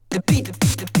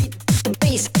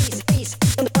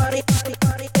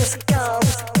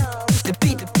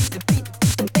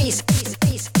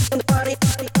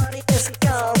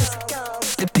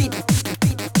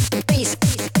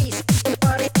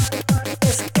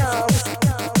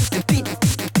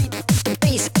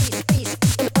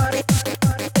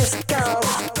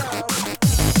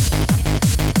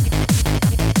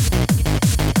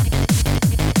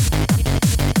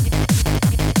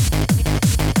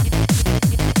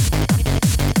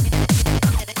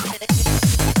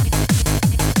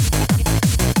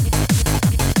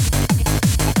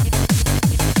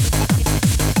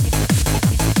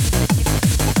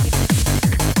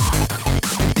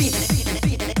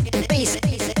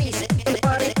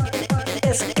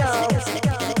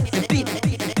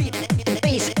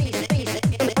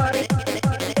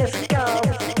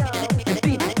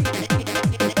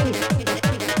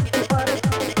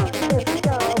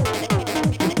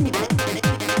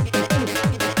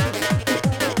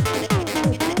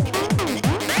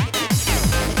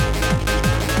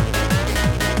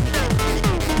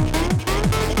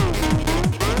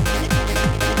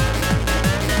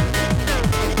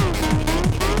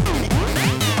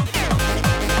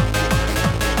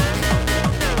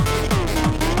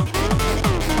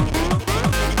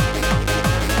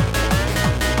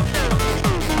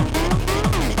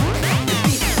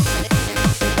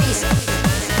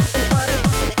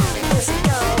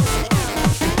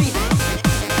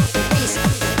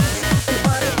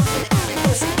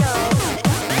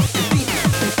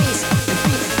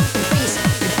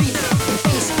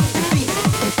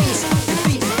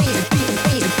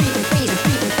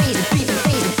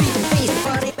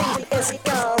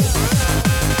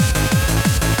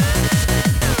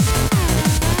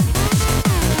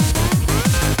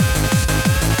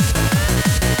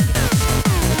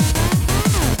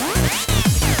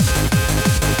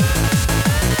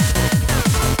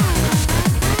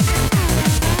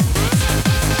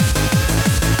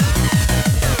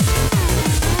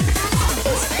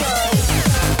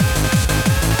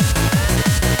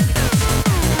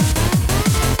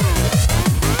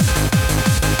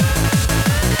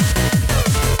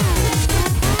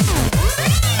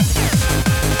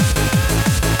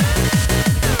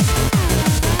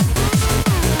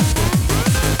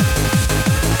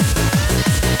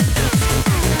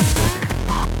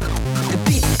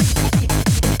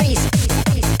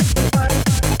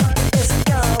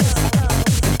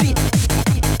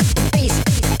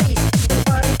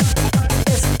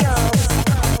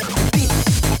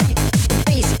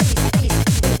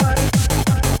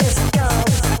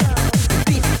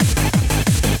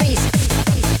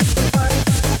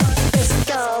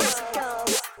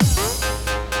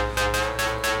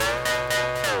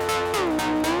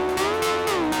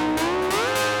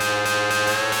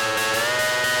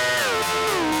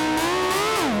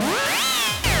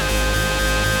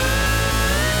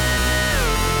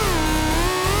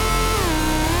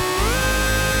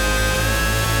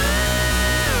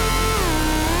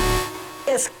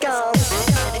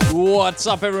What's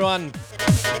up, everyone?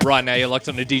 Right now, you're locked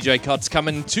on to DJCotts,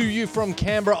 coming to you from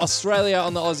Canberra, Australia,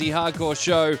 on the Aussie Hardcore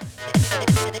Show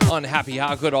on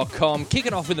happyhardcore.com.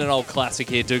 Kicking off with an old classic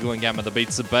here, Dougal and Gamma, the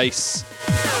beats, the bass.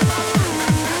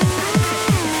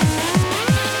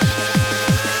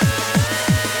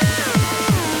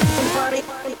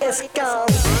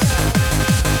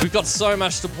 We've got so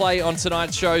much to play on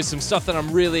tonight's show, some stuff that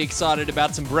I'm really excited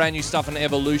about, some brand new stuff on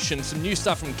Evolution, some new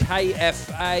stuff from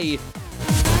KFA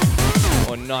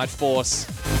or Night Force,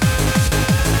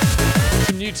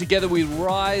 some new Together We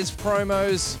Rise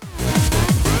promos,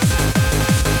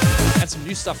 and some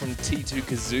new stuff from T2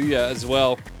 Kazuya as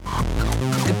well.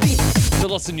 So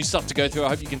lots of new stuff to go through. I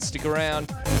hope you can stick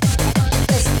around.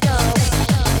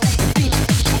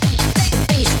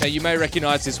 Now, you may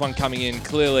recognize this one coming in.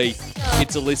 Clearly,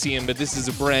 it's Elysium, but this is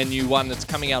a brand new one that's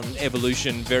coming out on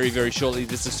Evolution very, very shortly.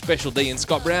 This is Special D and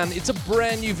Scott Brown. It's a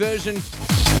brand new version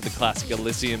of the classic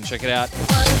Elysium. Check it out.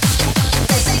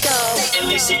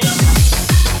 Elysium.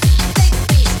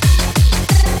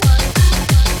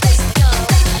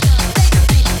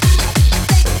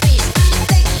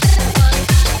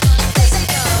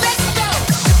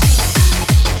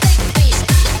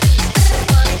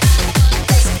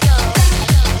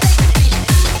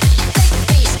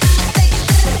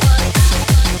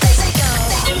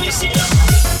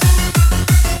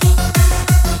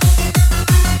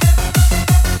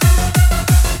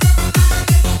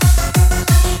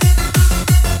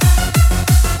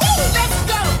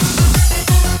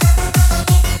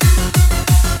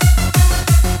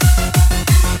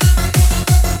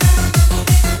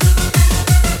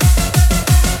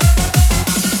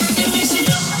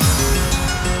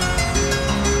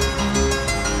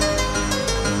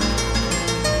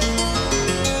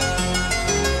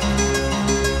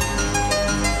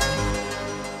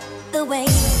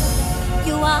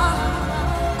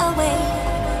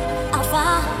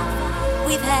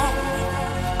 we've had,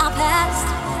 our past,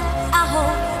 I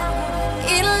hope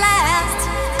it'll last.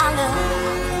 I love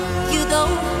you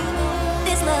though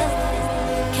this love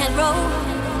can roll.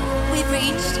 We've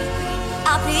reached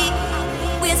our peak.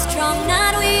 We're strong,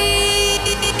 not weak.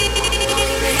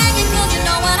 Hanging 'cause you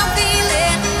know what I'm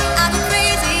feeling. I go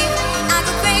crazy, I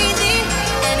go crazy.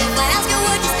 And if I ask you,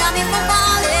 would you stop me from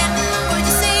falling? Would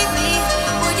you save me?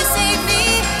 Would you save me?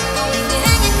 Don't leave me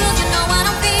hanging 'cause you know what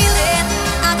I'm feeling.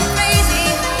 I go crazy,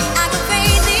 I go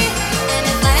crazy. And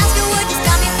if I ask you, would you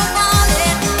stop me from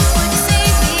falling? Would you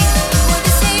save me? Would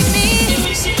you save me?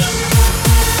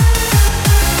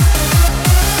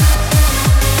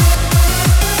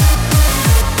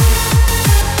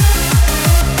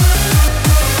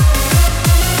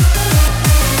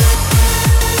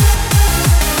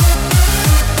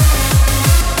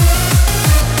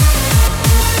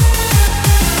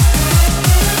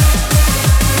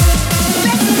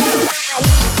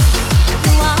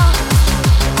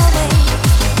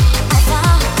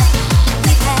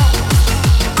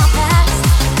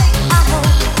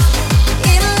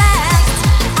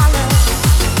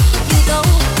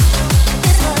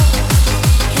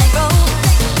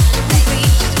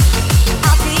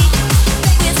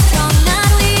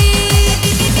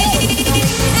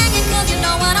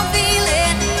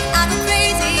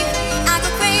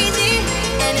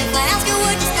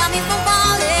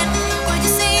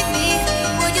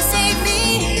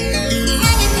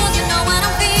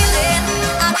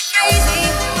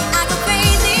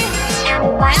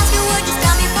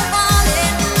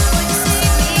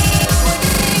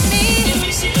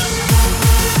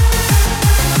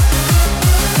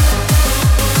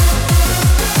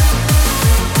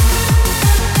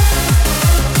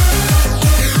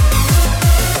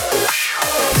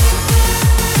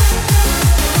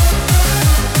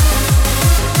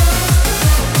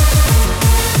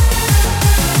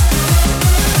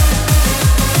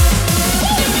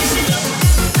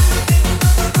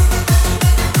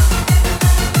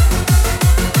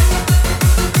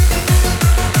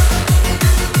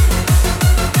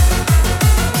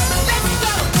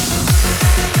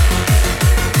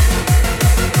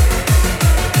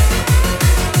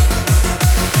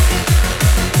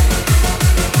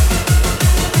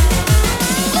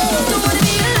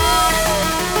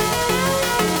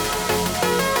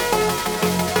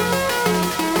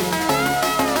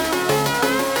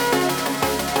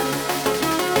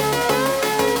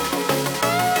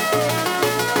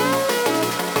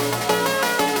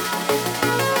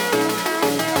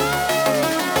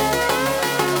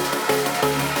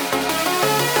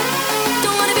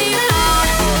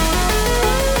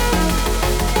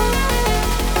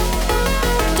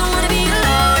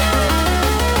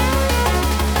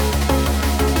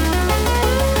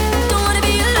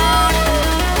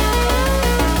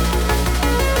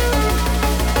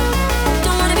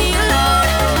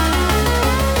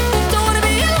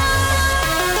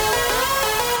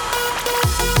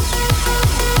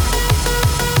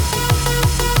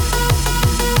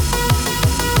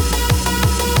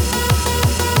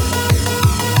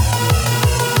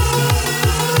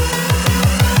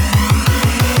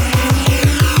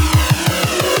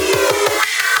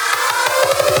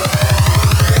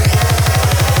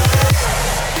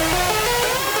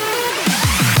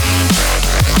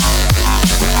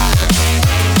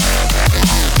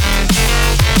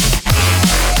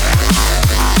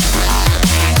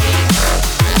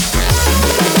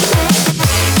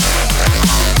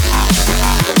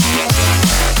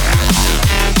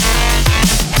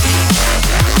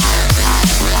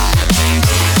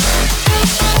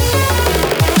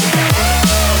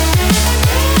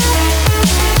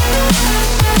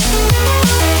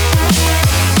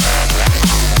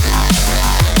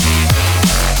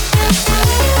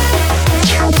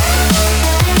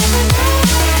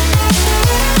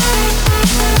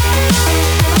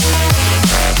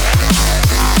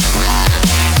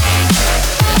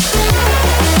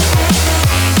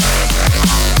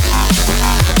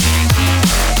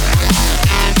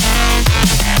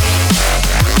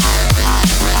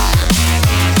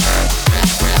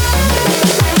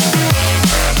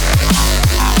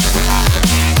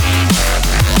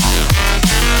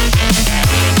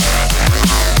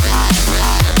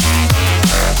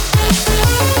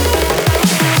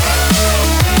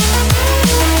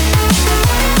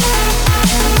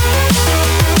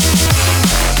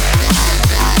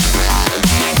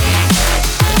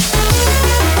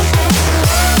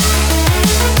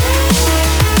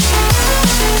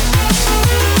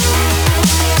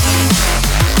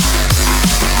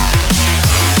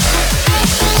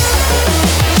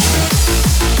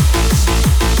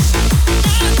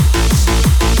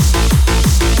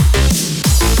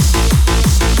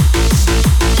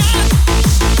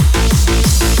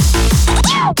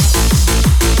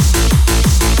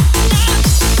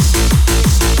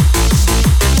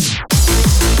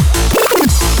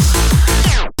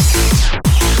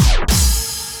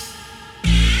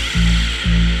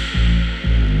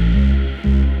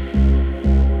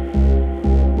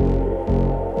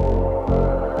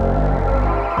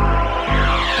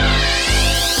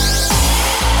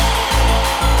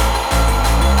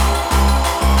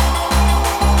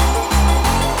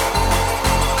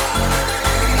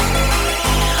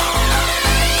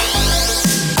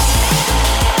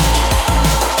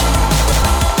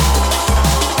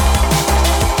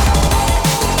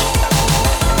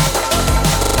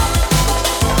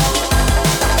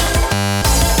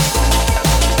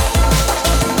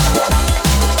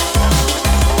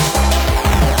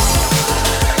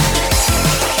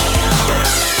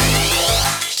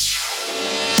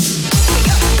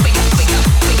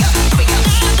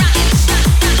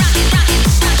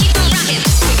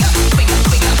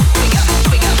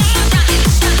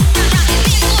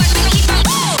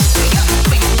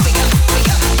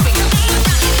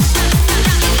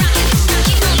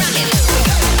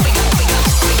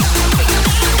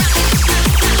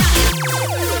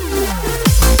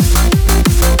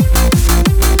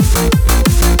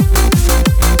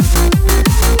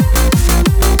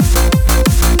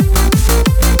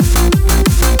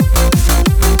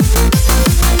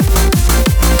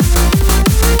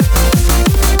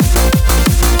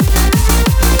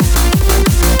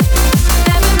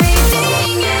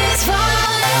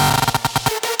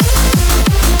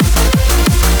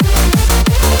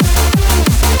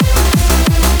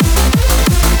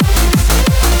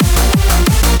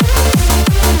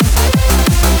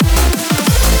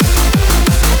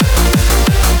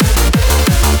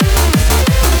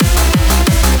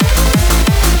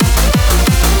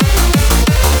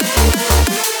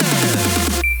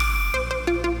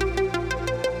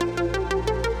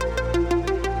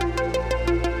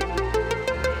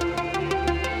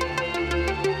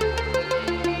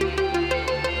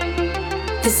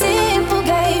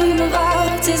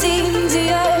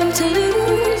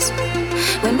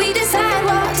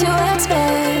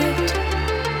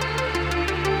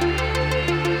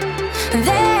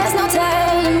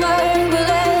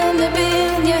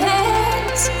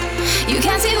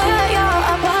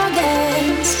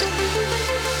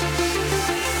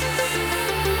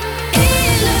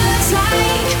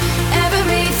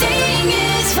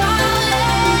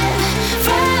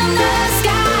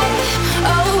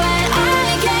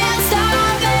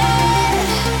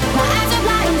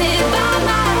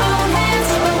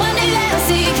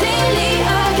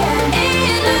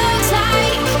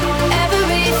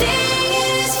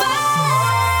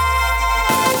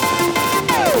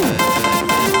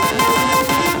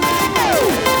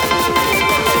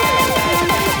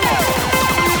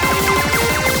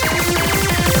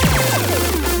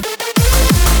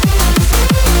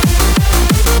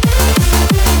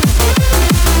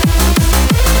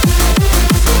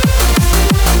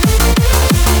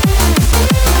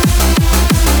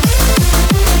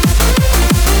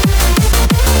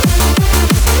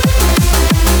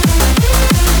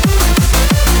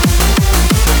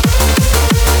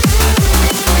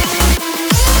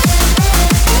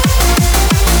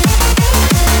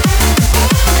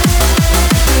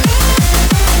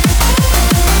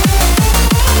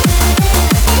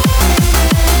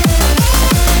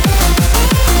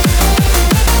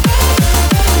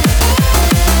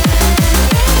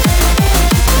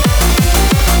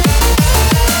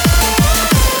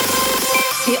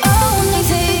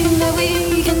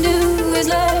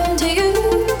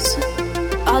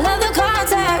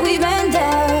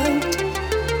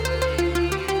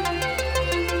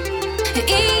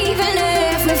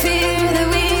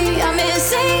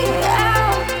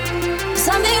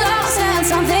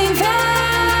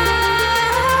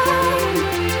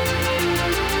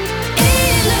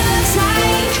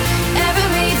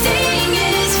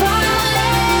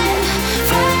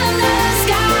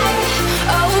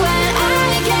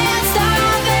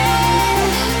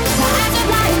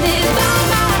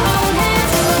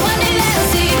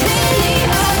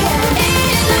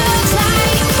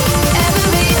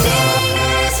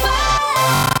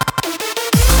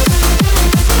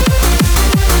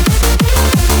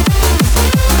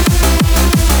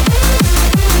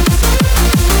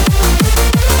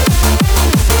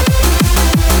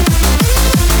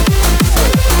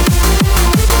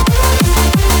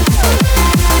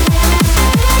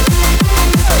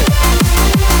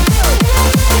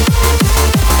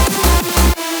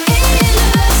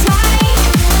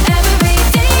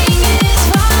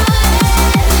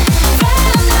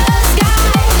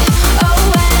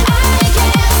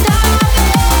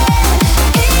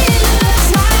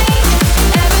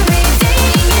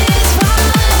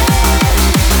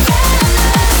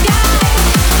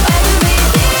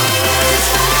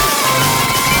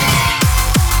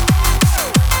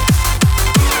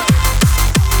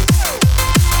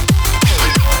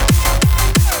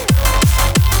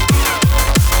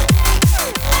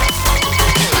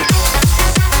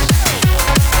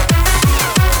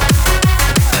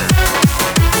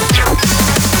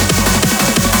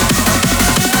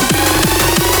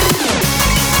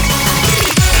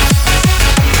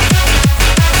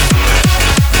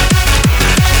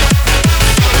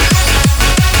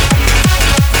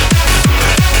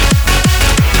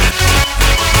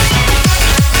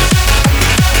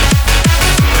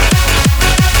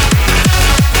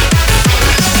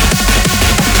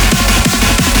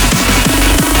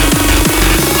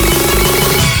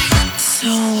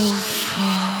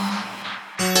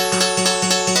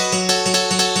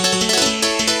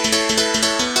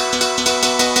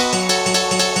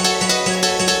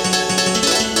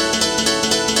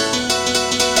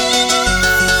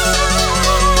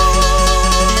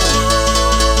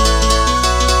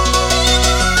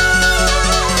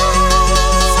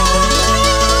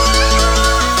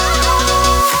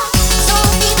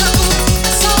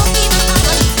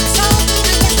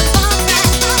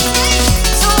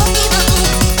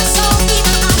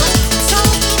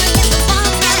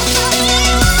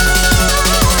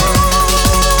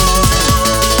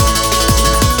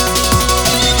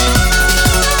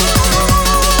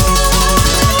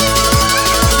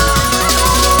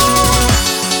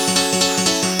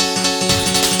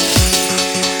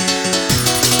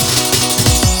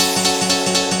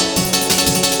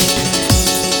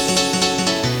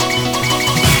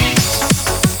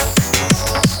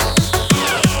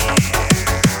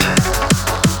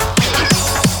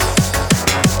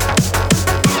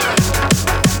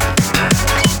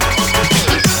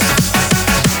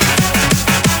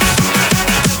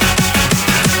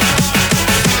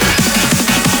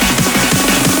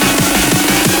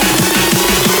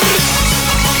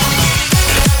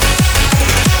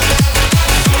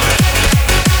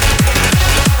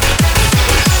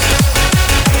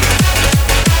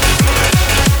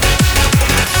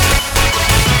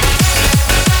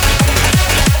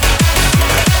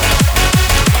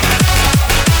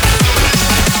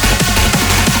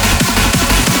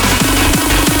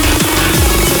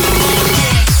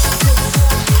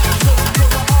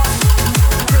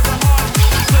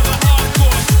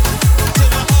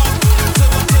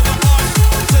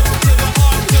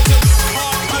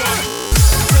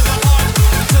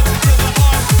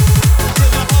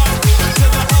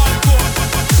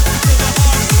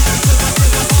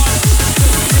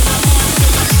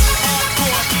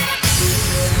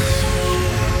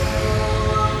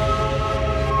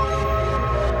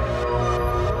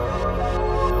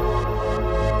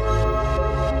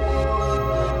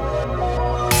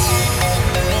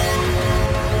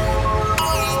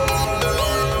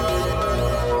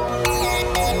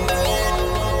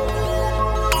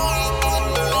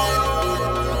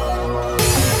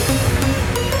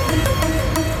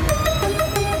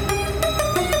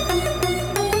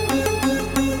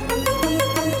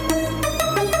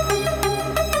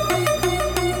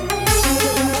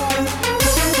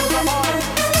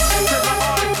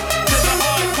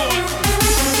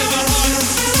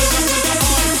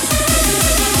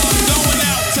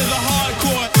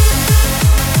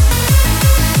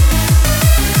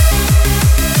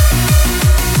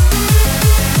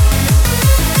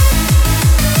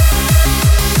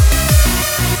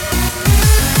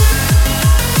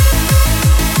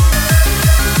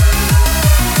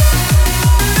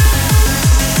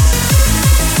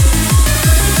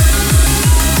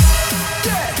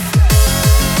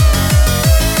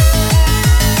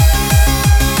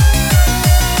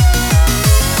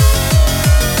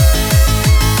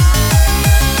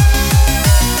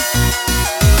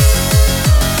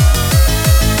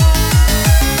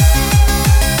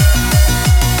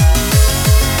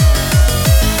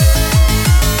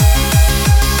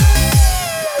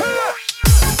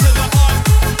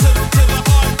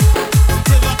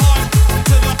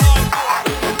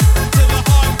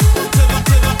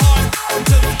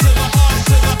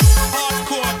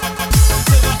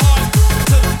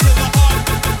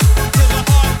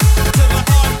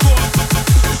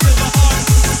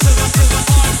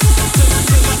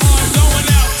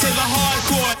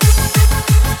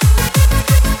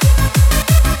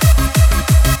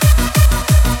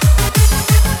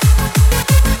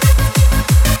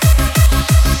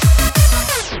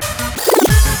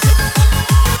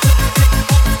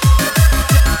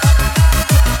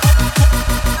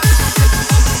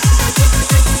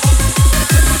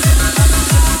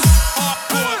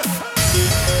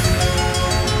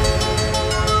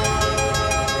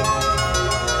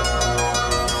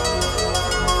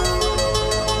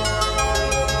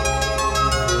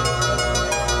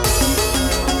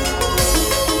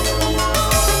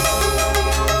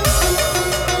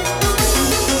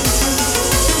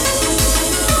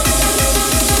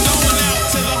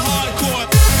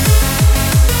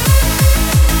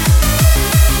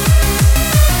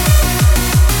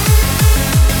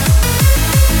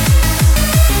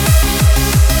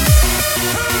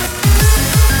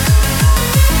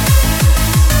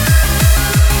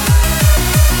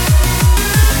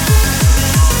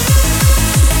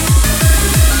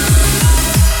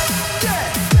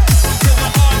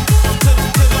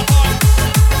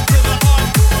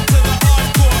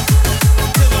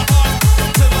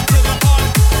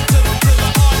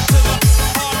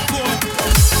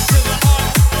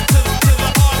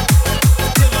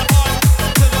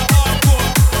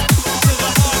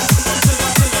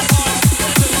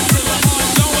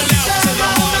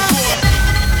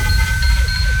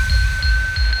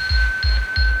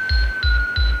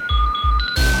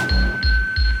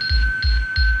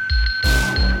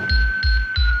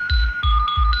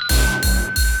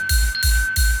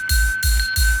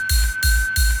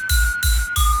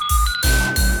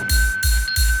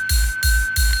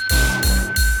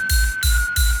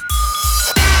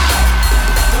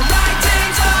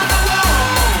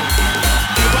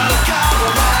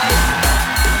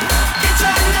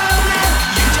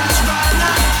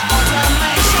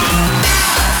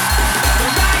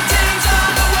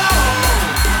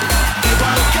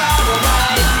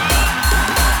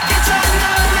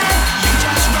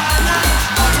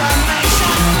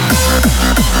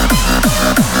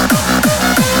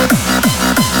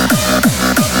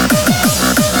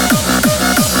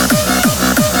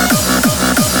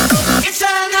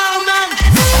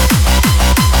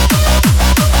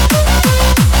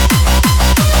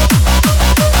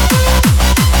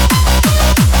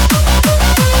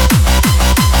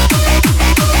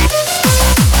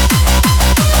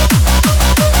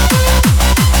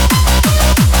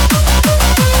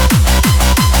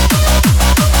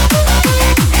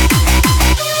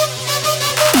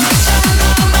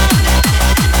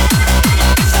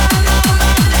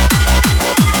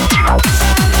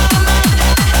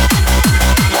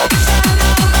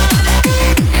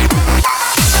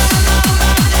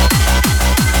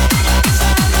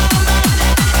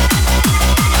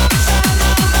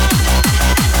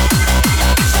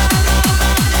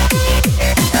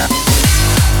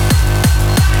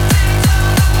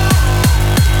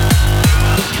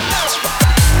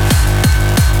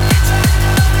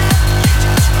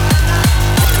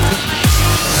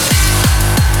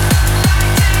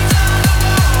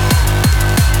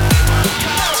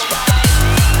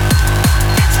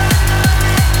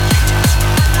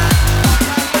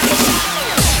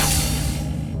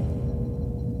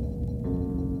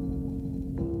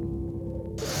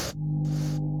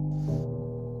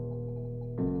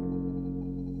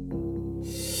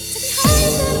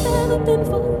 never been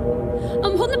before.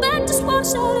 I'm holding back, just wanna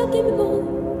shout out, give me more.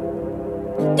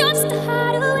 You're just a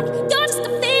hideaway, you're just a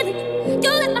feeling. You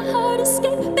let my heart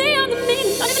escape beyond the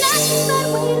meaning. Don't even ask me right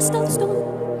away to stop the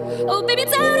storm. Oh baby,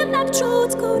 tell them not true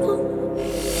what's going on.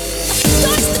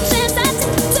 You're just a chance I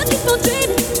take to keep on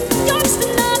dreaming. You're just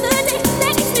another day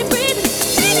that keeps me breathing.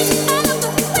 Baby, I love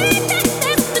the way that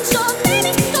there's the shore.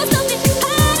 Baby, don't tell me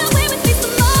hide away with me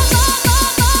some more.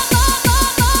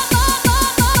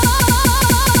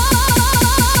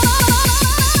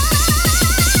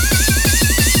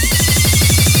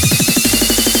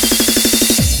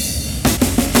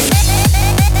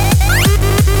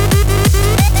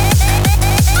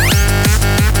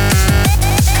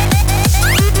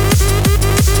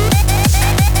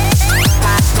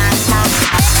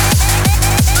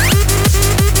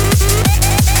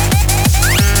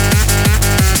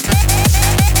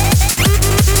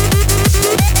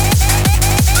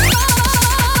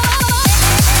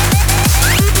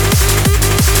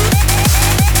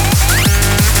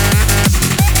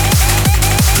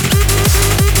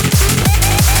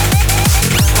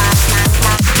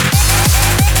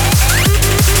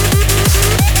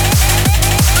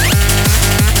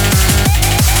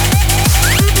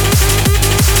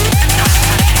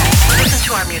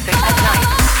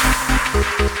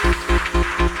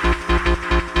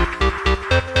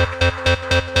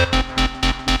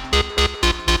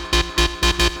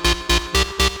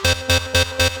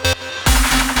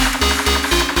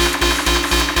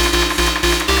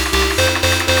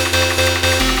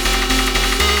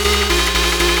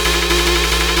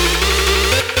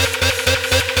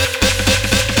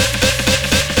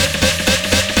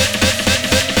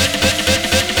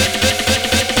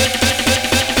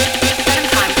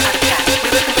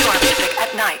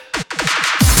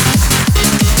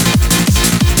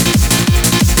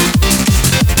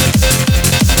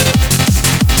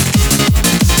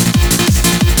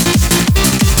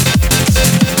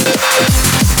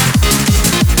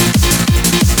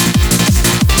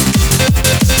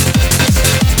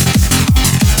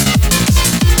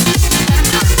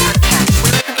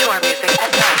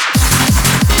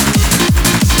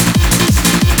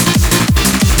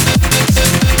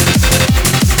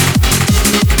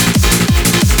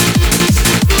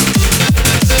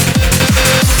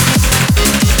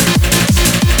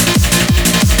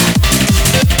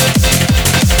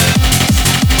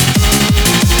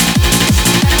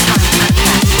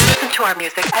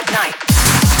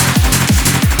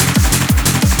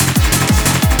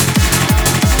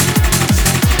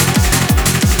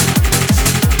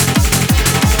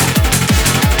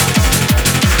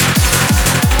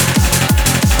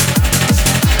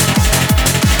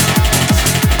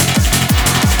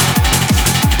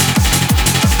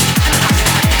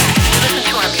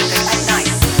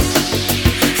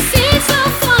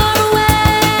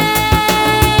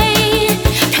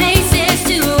 Places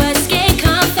to escape,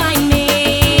 come find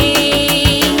me.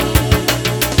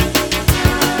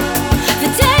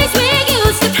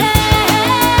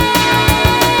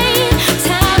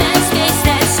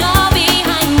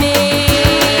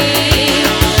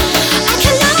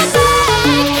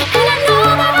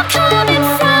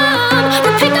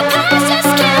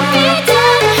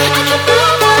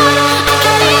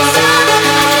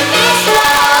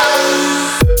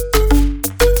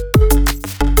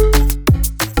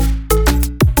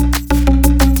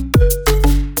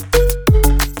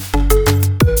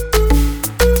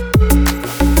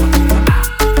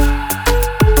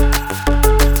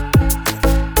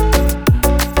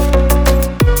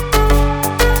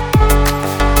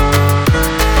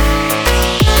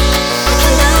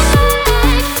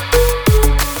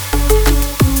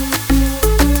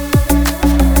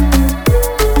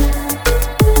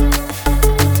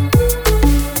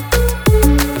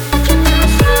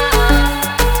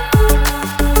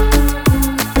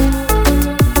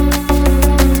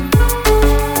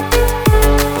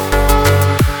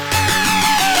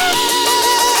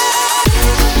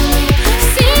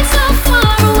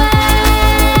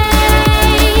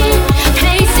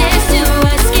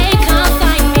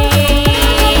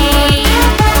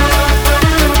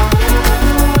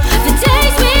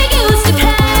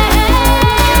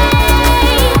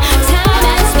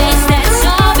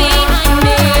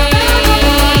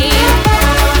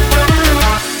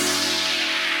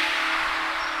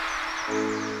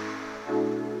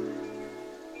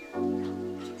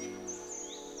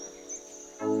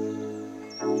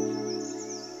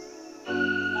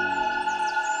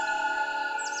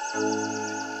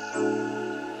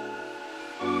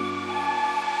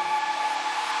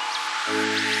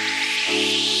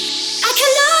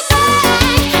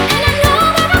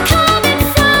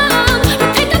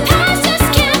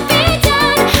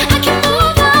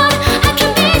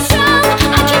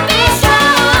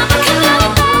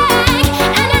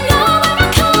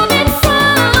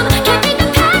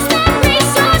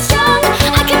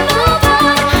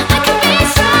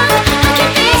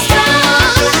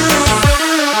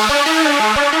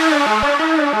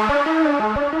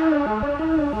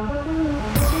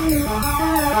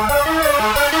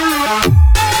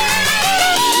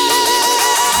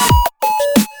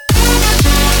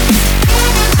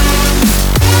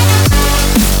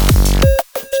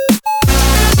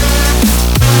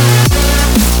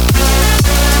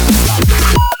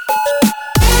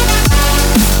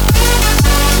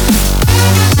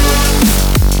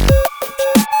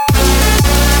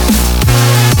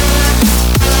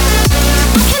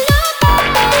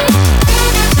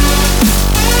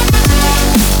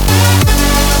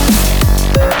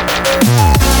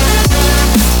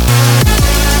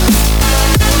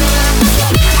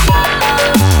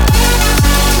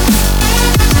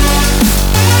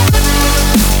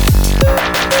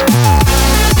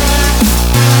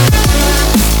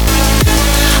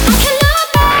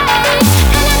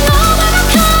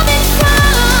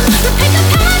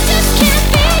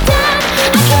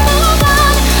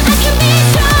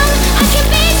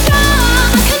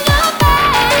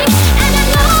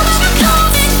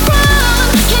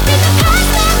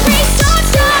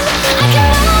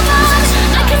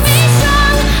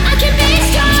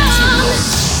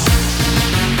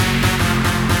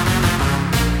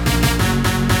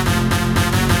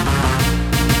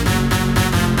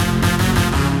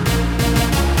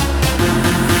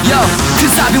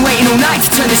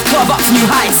 club up to new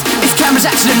heights. It's cameras,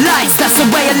 action and lights, that's the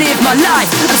way I live my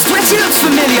life. And sweaty looks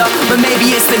familiar, but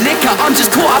maybe it's the liquor. I'm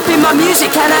just caught up in my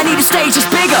music and I need a stage that's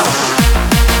bigger.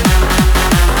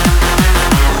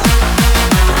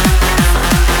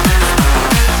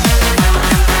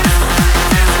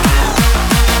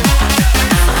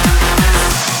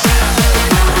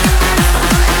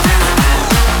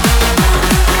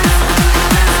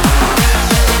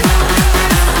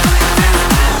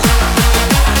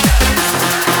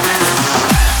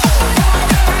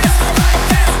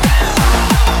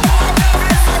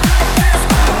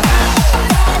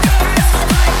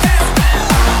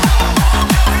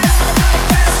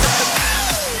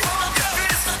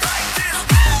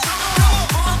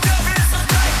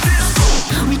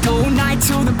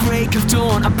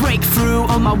 I break through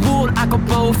on my wall, I got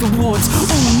both awards.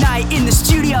 All night in the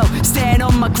studio, staying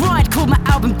on my grind. Called my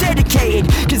album Dedicated,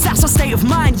 cause that's our state of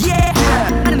mind, yeah.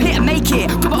 And I'm here to make it,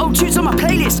 got my old tunes on my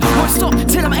playlist. Won't stop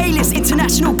till I'm A-list,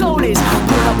 international goal is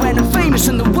pull up when I'm famous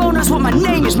and the world knows what my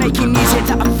name is. Making music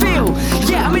that I feel,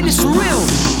 yeah, I'm in this for real.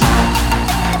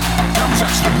 Come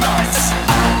touch the lights.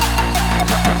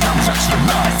 Come touch the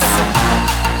lights.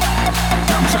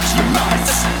 Come touch the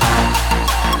lights.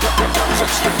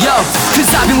 Yo,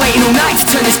 cause I've been waiting all night to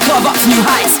turn this club up to new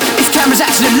heights. It's cameras,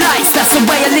 action and lights, that's the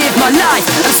way I live my life.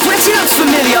 And sweaty looks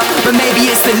familiar, but maybe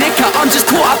it's the liquor. I'm just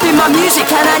caught up in my music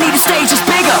and I need a stage that's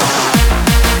bigger.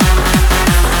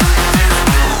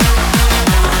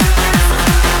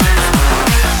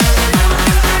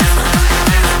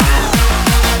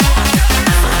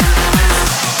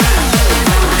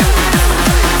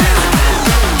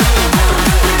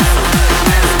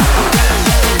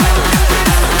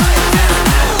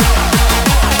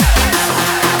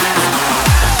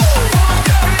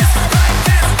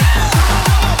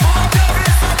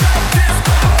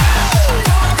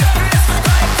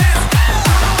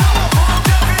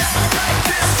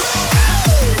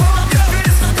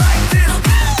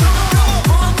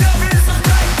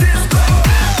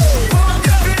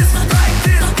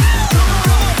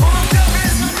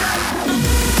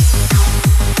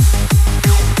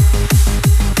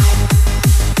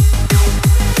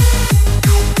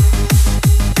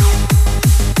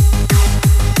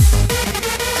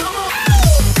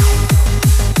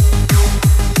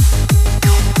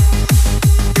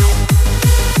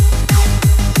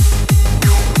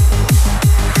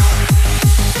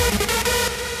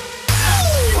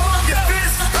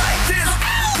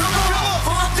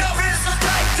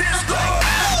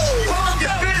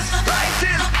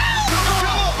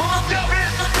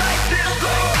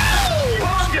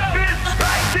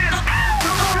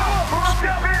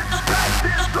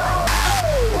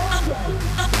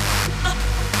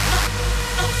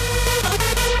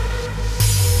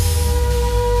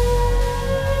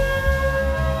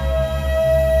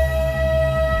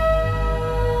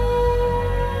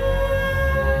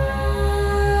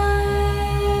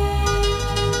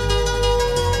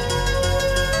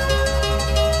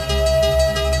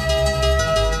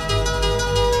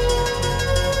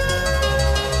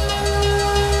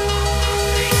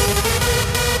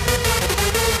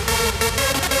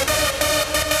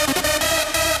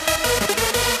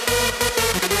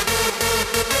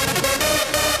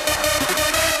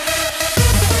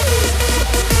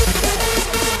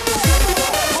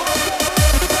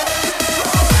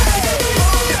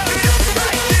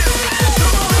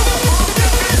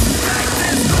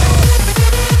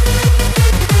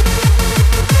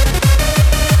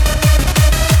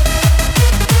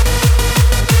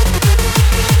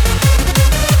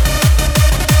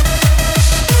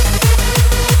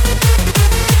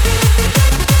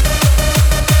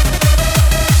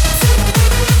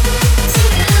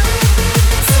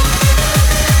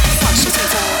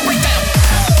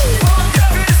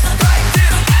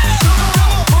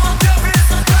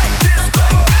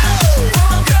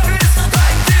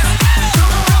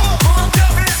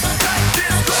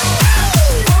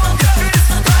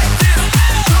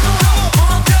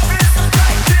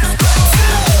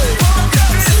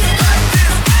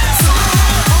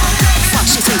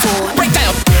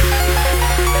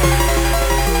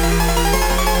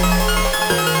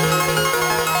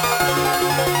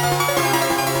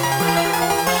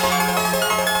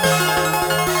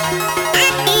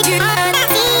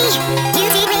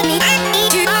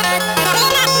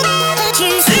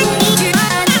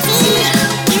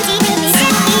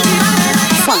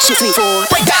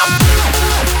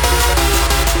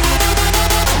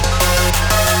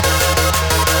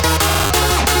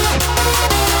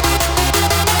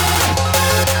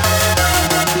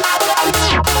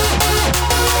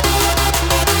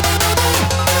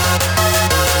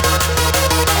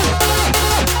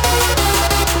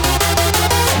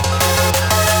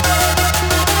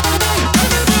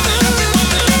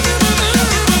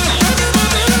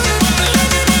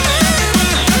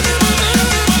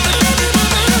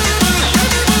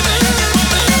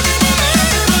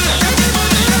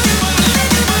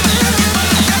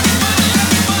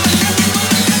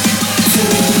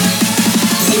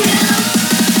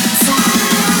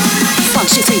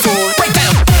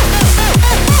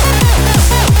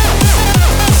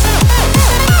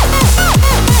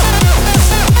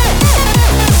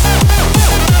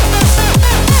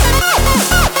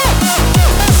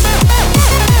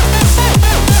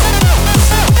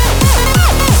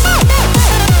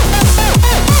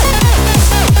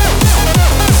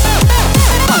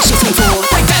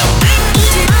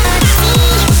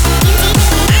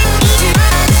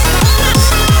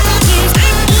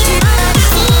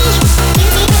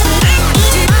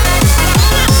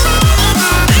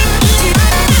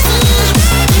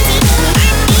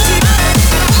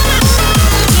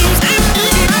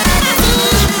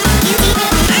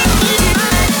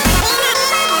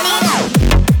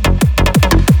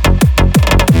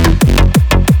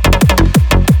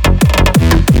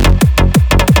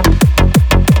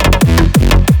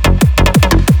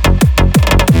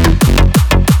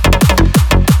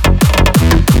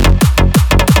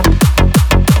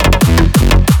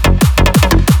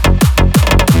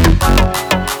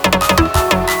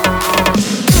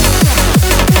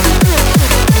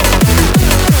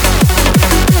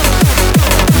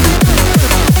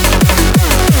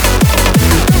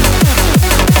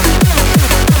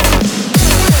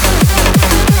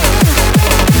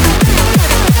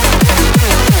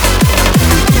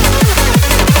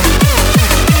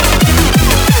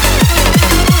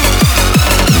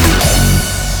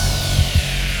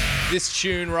 This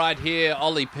tune right here,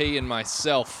 Ollie P and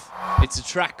myself. It's a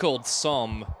track called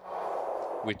Som,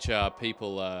 which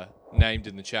people named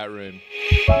in the chat room.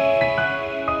 But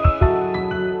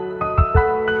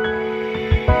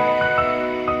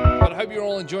I hope you're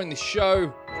all enjoying the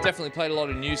show. Definitely played a lot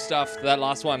of new stuff. That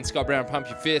last one, Scott Brown, Pump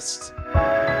Your Fist.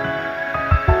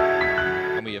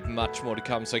 And we have much more to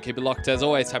come, so keep it locked as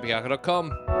always.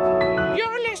 HappyHardcore.com.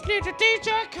 You're listening to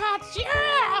DJCotts,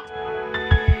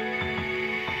 yeah!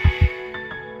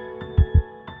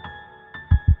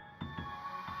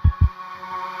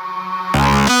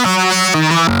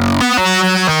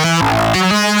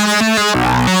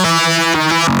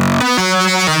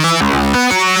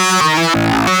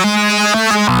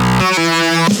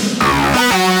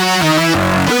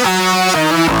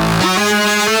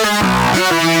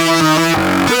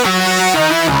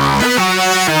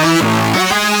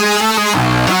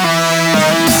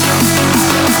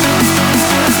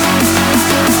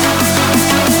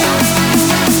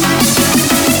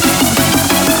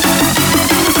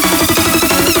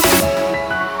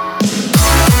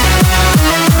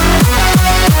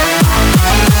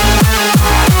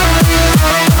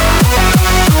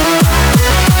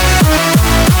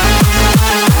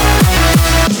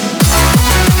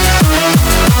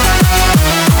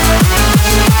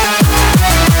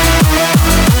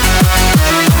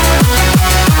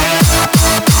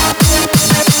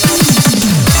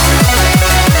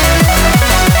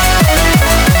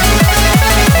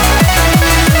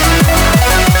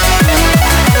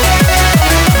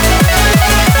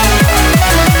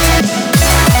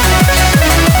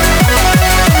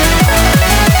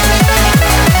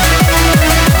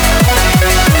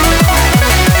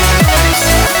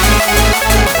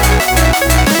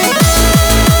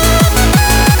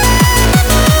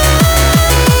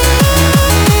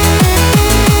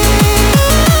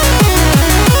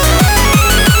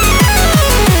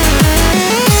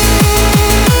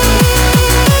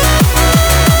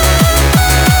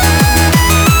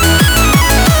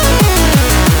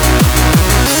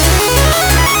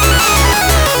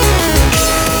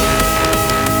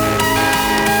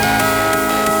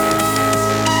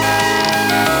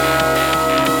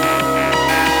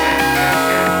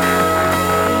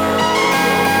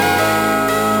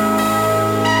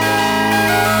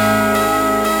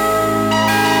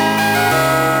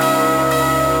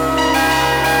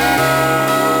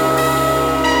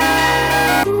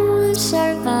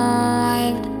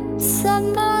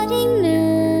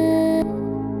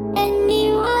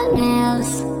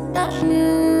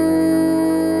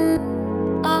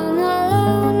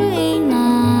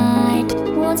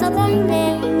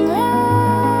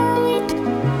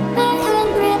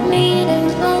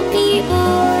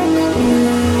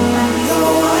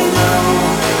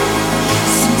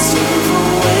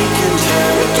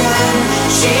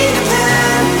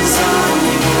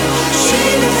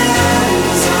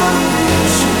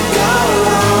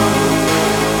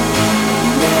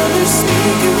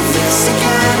 Speak of this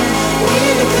again, we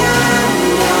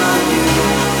depend.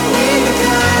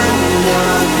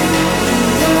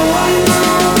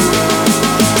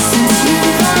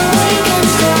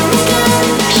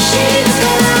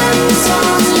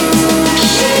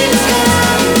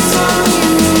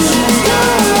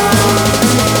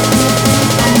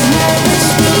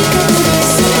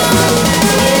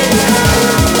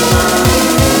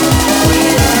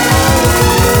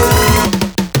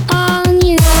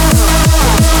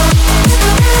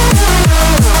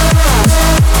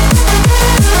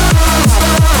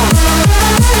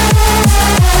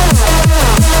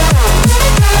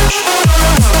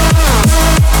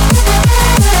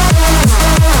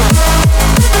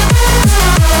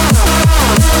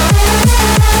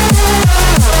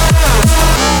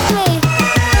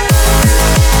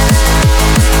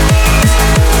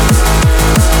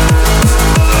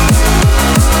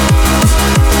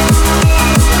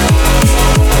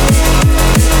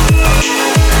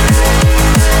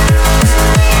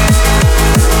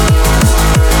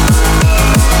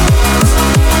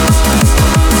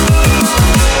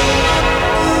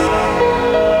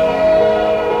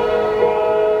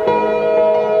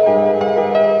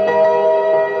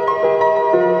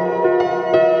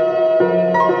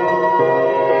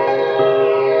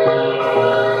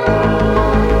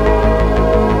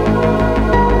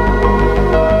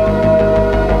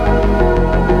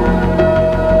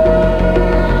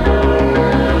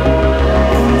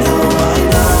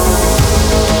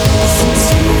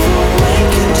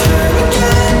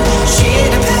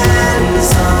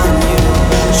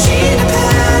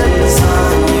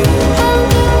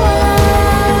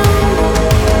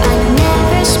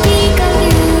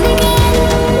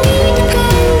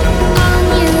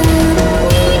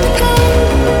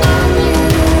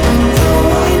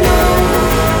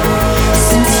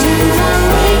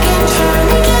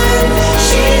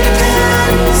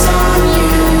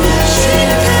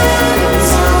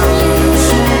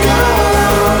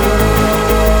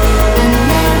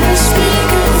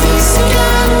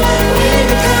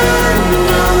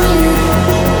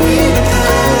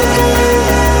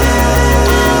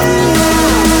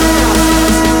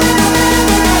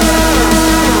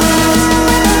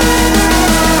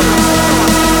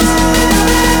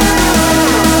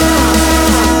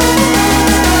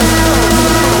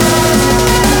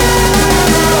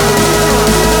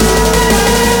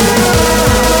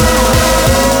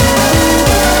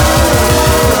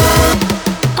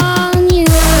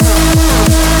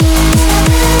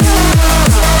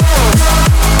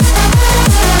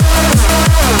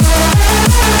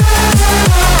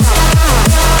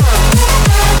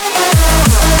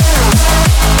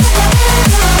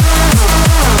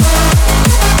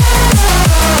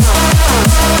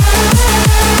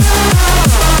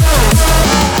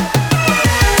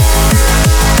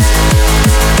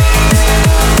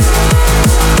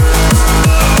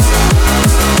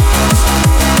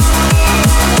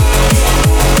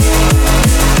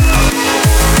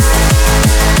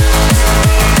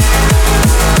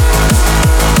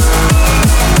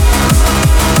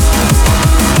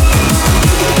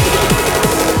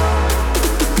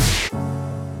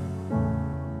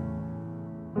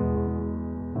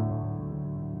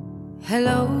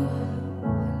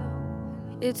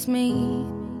 it's me.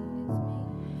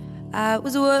 I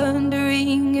was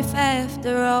wondering if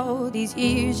after all these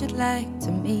years you'd like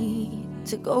to meet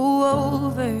to go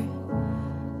over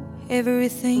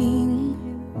everything.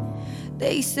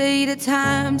 They say the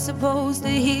time's supposed to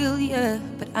heal ya,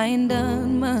 but I ain't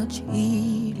done much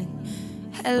healing.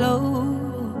 Hello,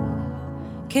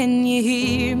 can you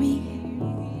hear me?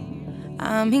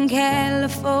 I'm in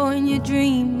California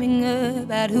dreaming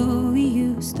about who we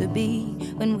used to be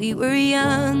when we were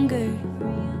younger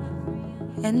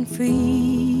and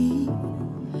free.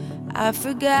 I've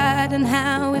forgotten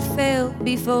how it felt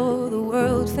before the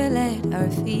world fell at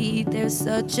our feet. There's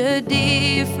such a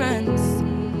difference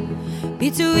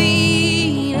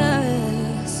between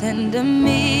us and a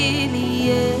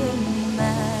million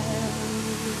miles.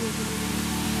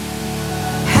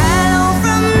 Hello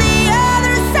from the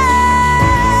other side.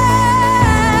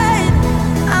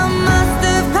 I must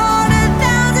have called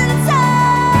 1,000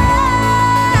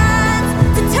 times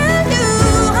to tell you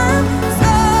I'm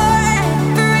sorry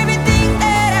for everything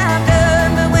that I've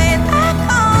done. But when I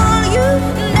call, you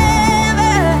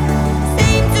never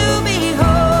seem to be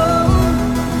home.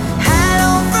 Hello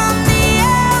from the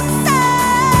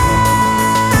outside.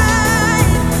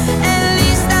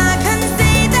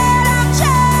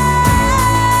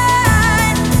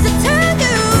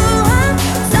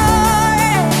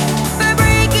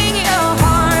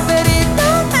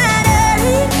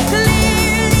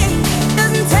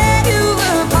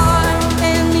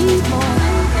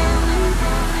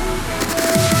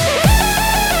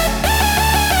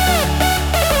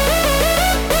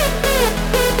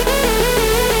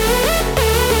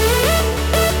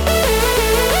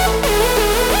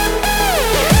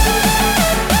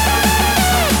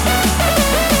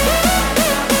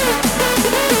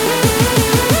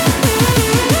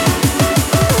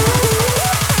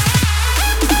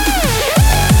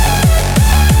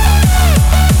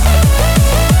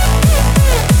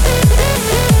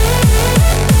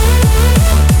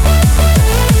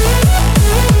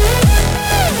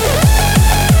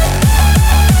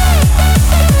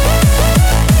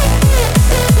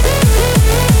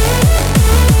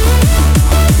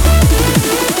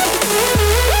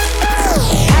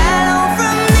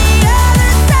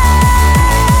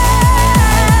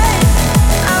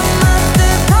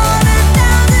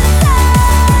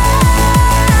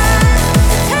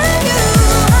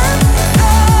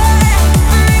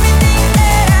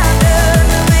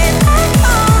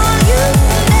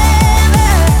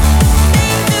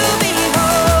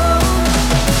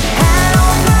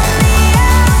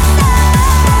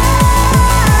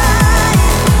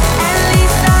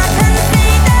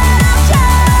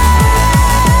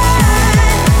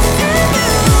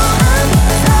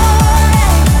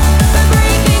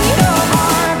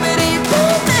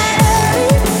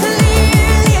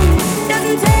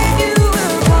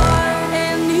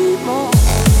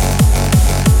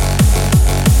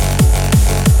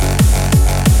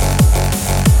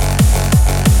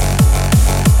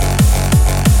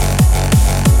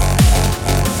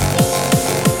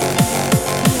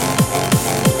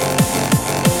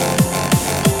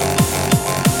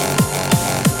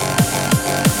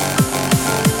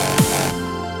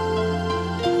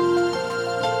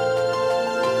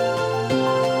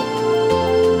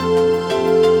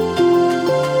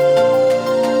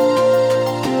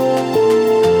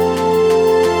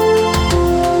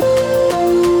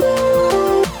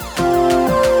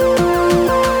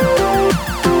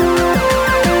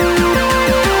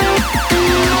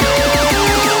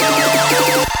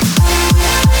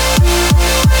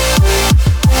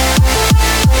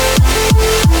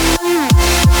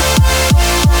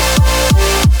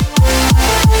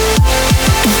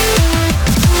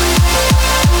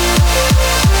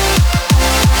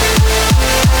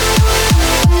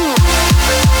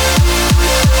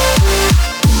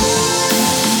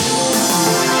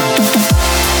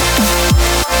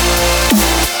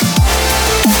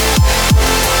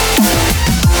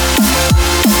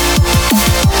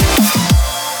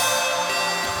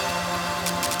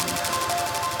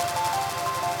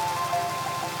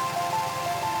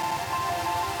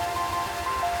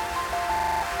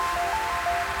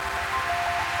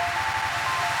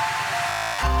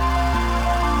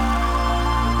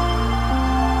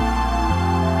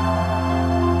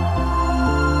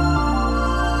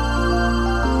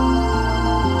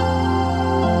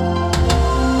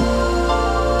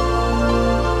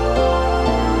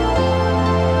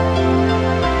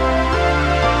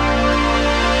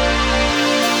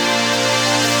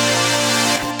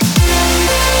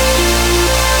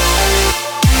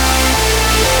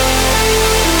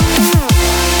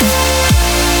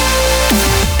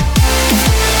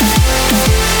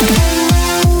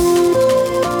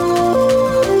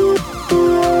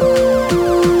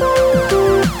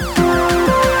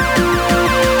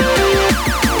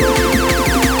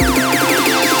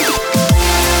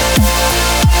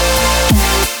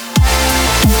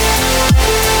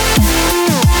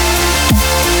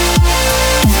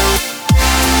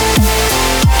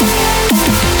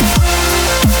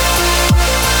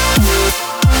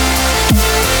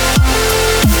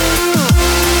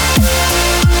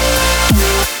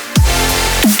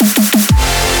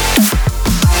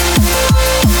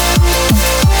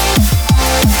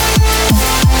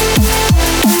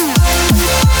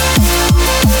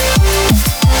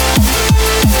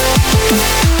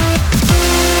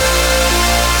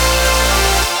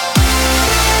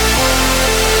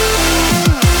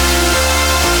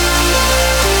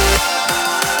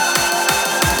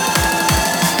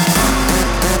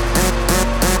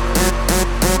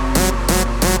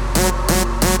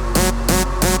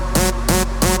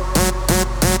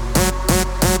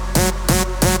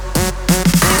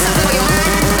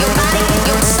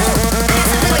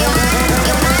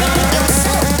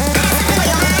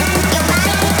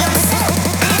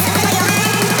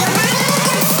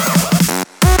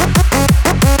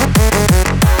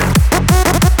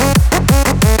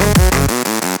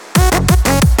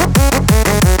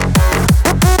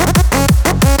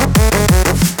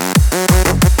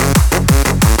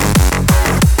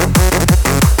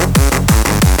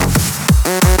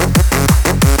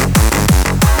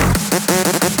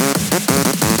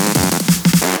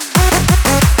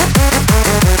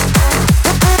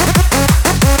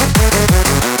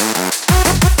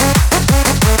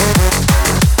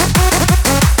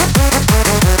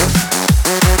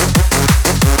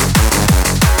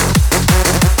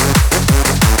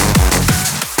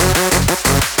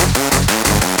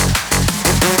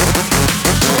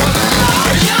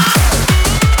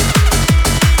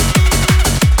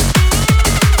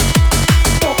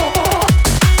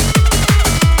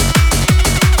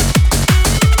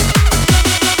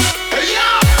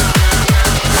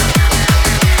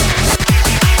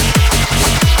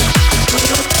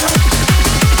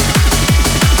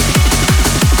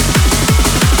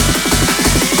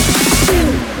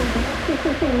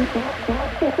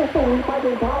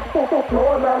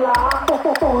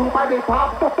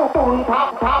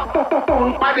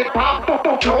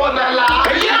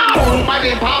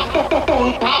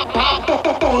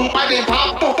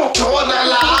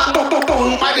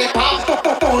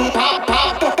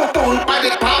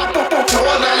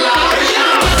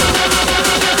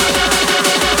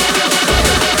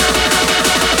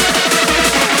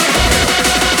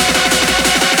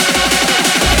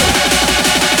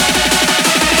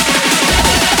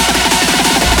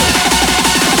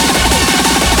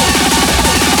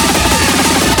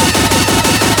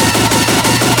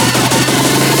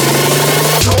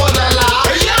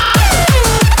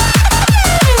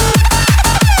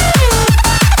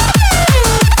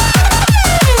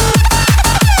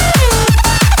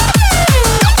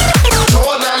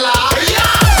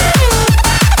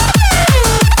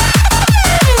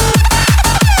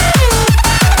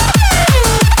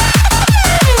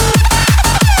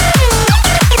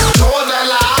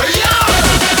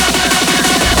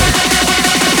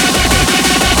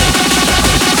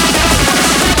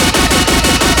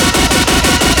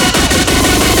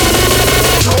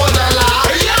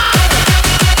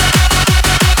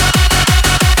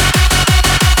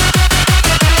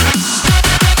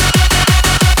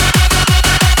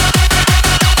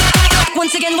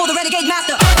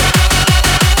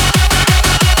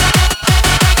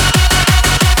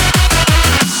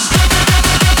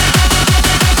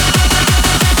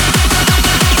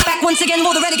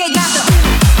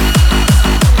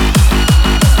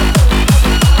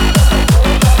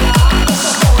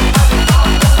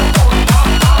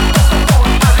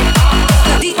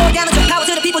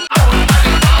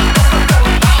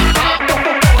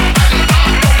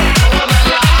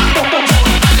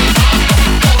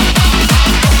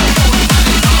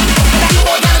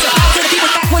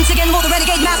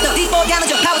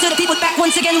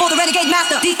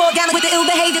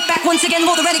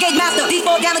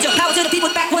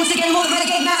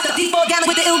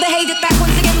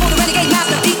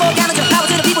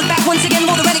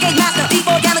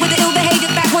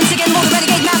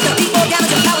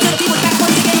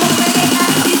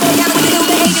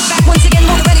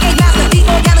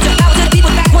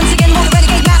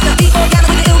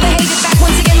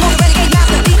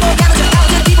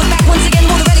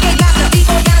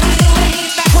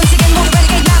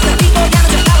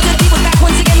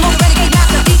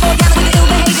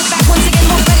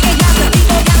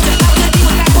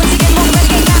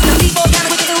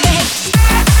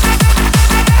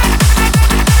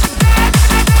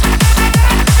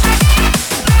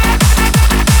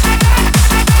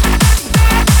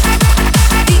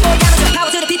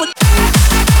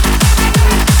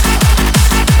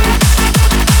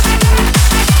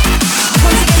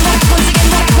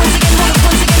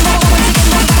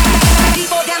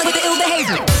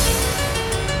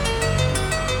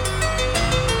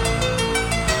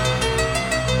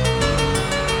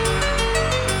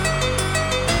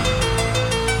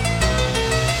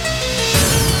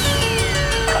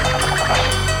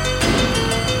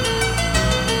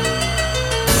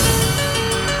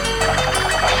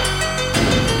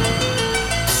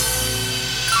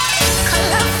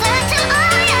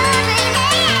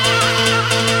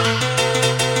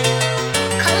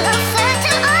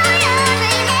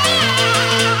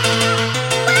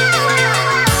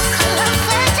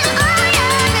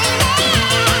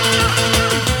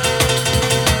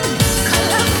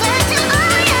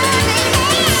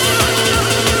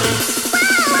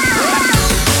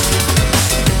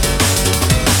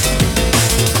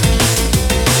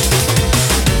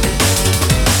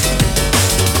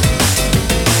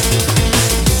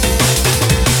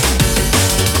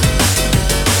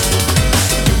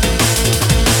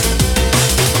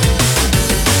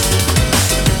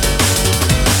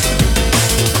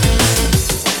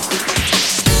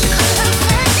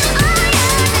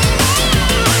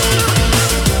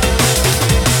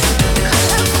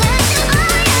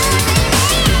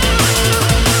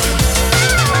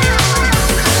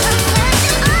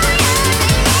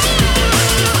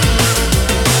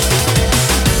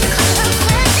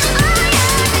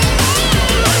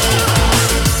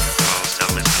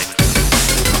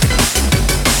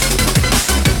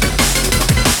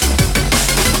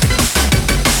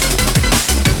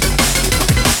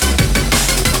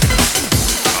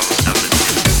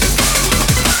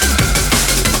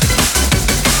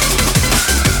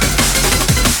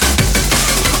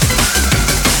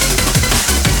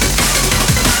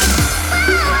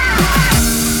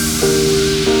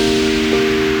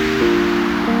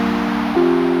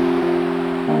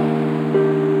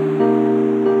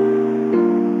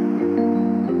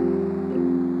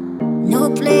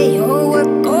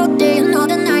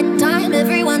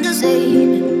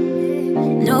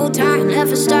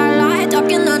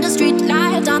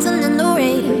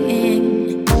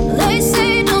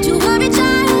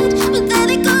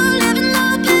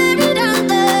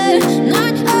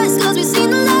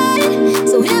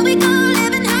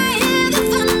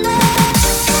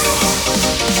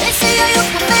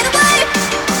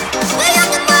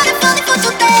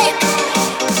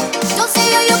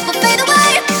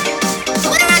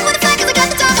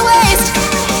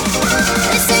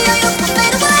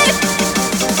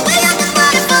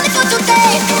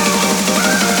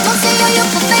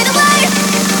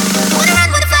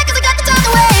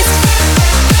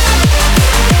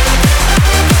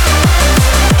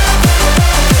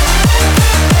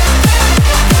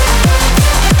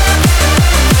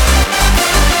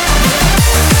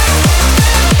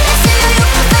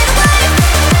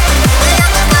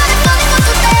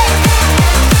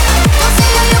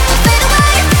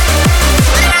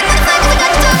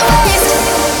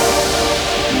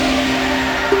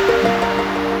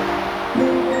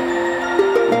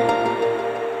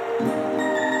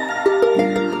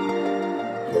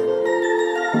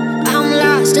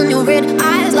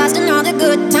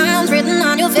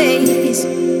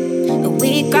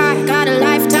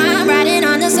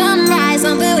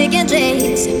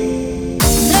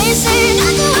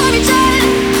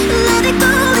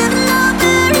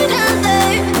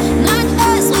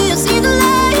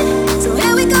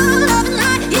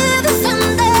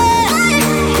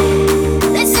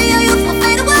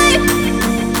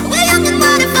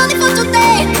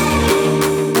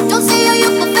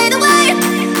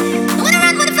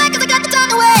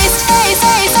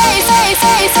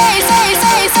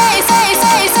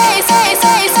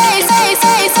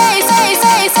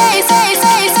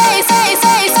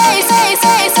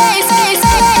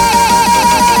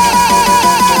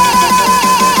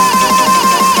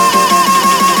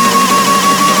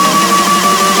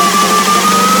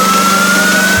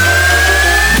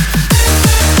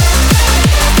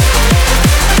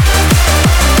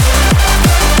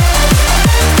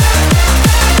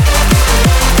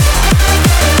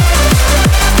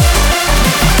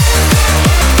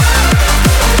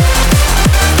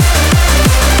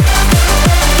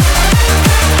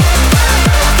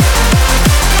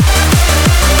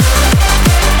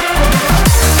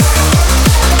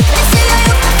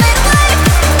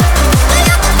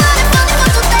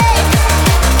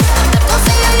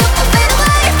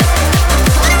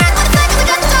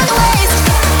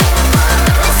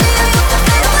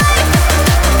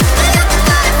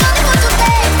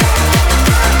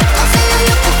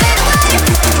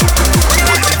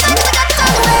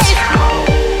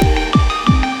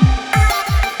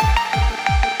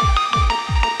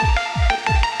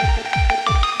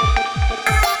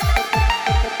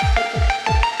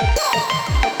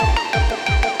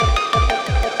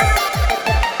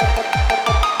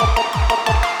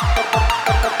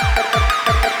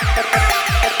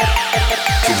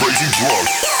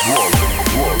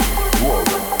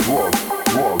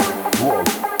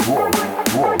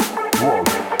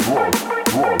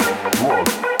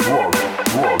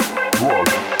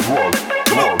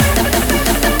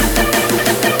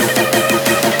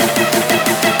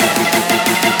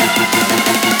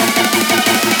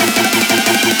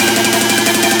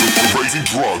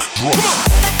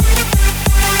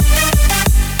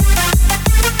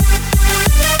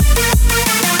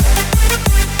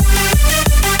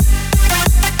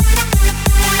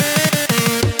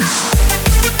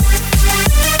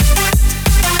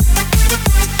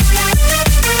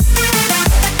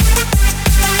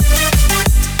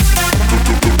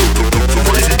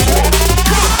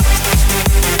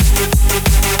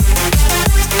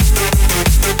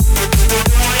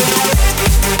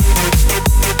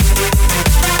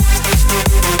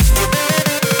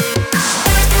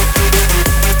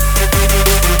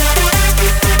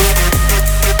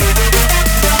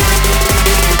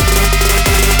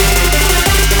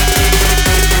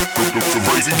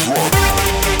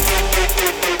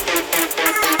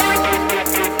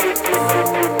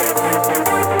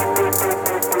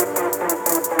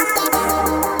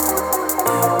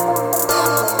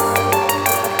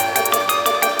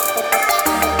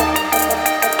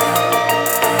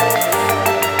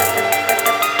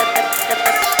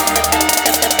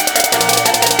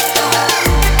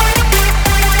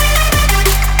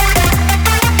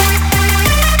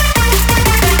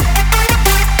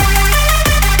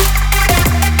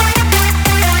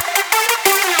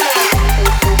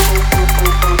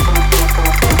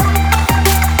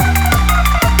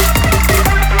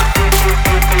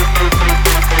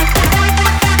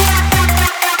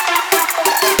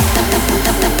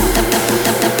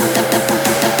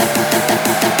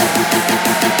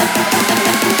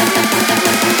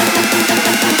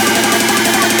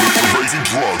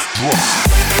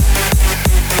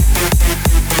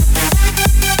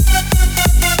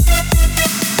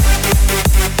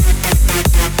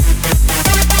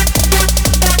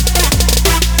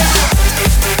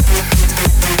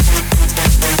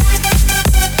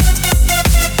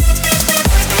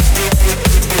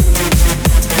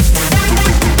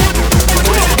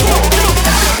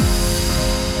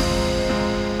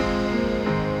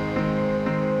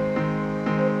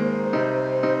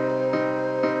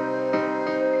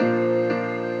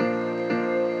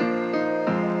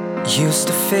 Used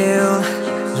to feel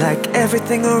like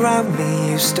everything around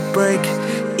me used to break.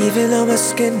 Even on my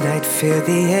skin I'd feel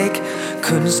the ache.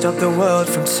 Couldn't stop the world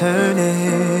from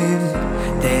turning.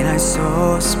 Then I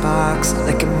saw sparks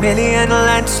like a million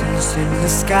lanterns in the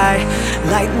sky,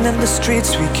 lighting up the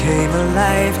streets, we came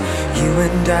alive, you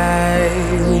and I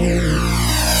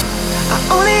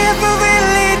only ever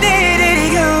really needed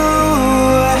you.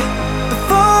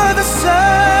 Before the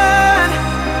sun,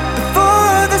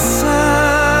 before the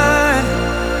sun.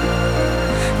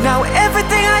 Now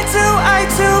everything I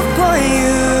do for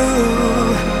you.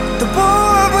 The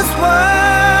war was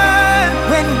won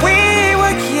when we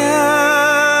were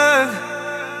young.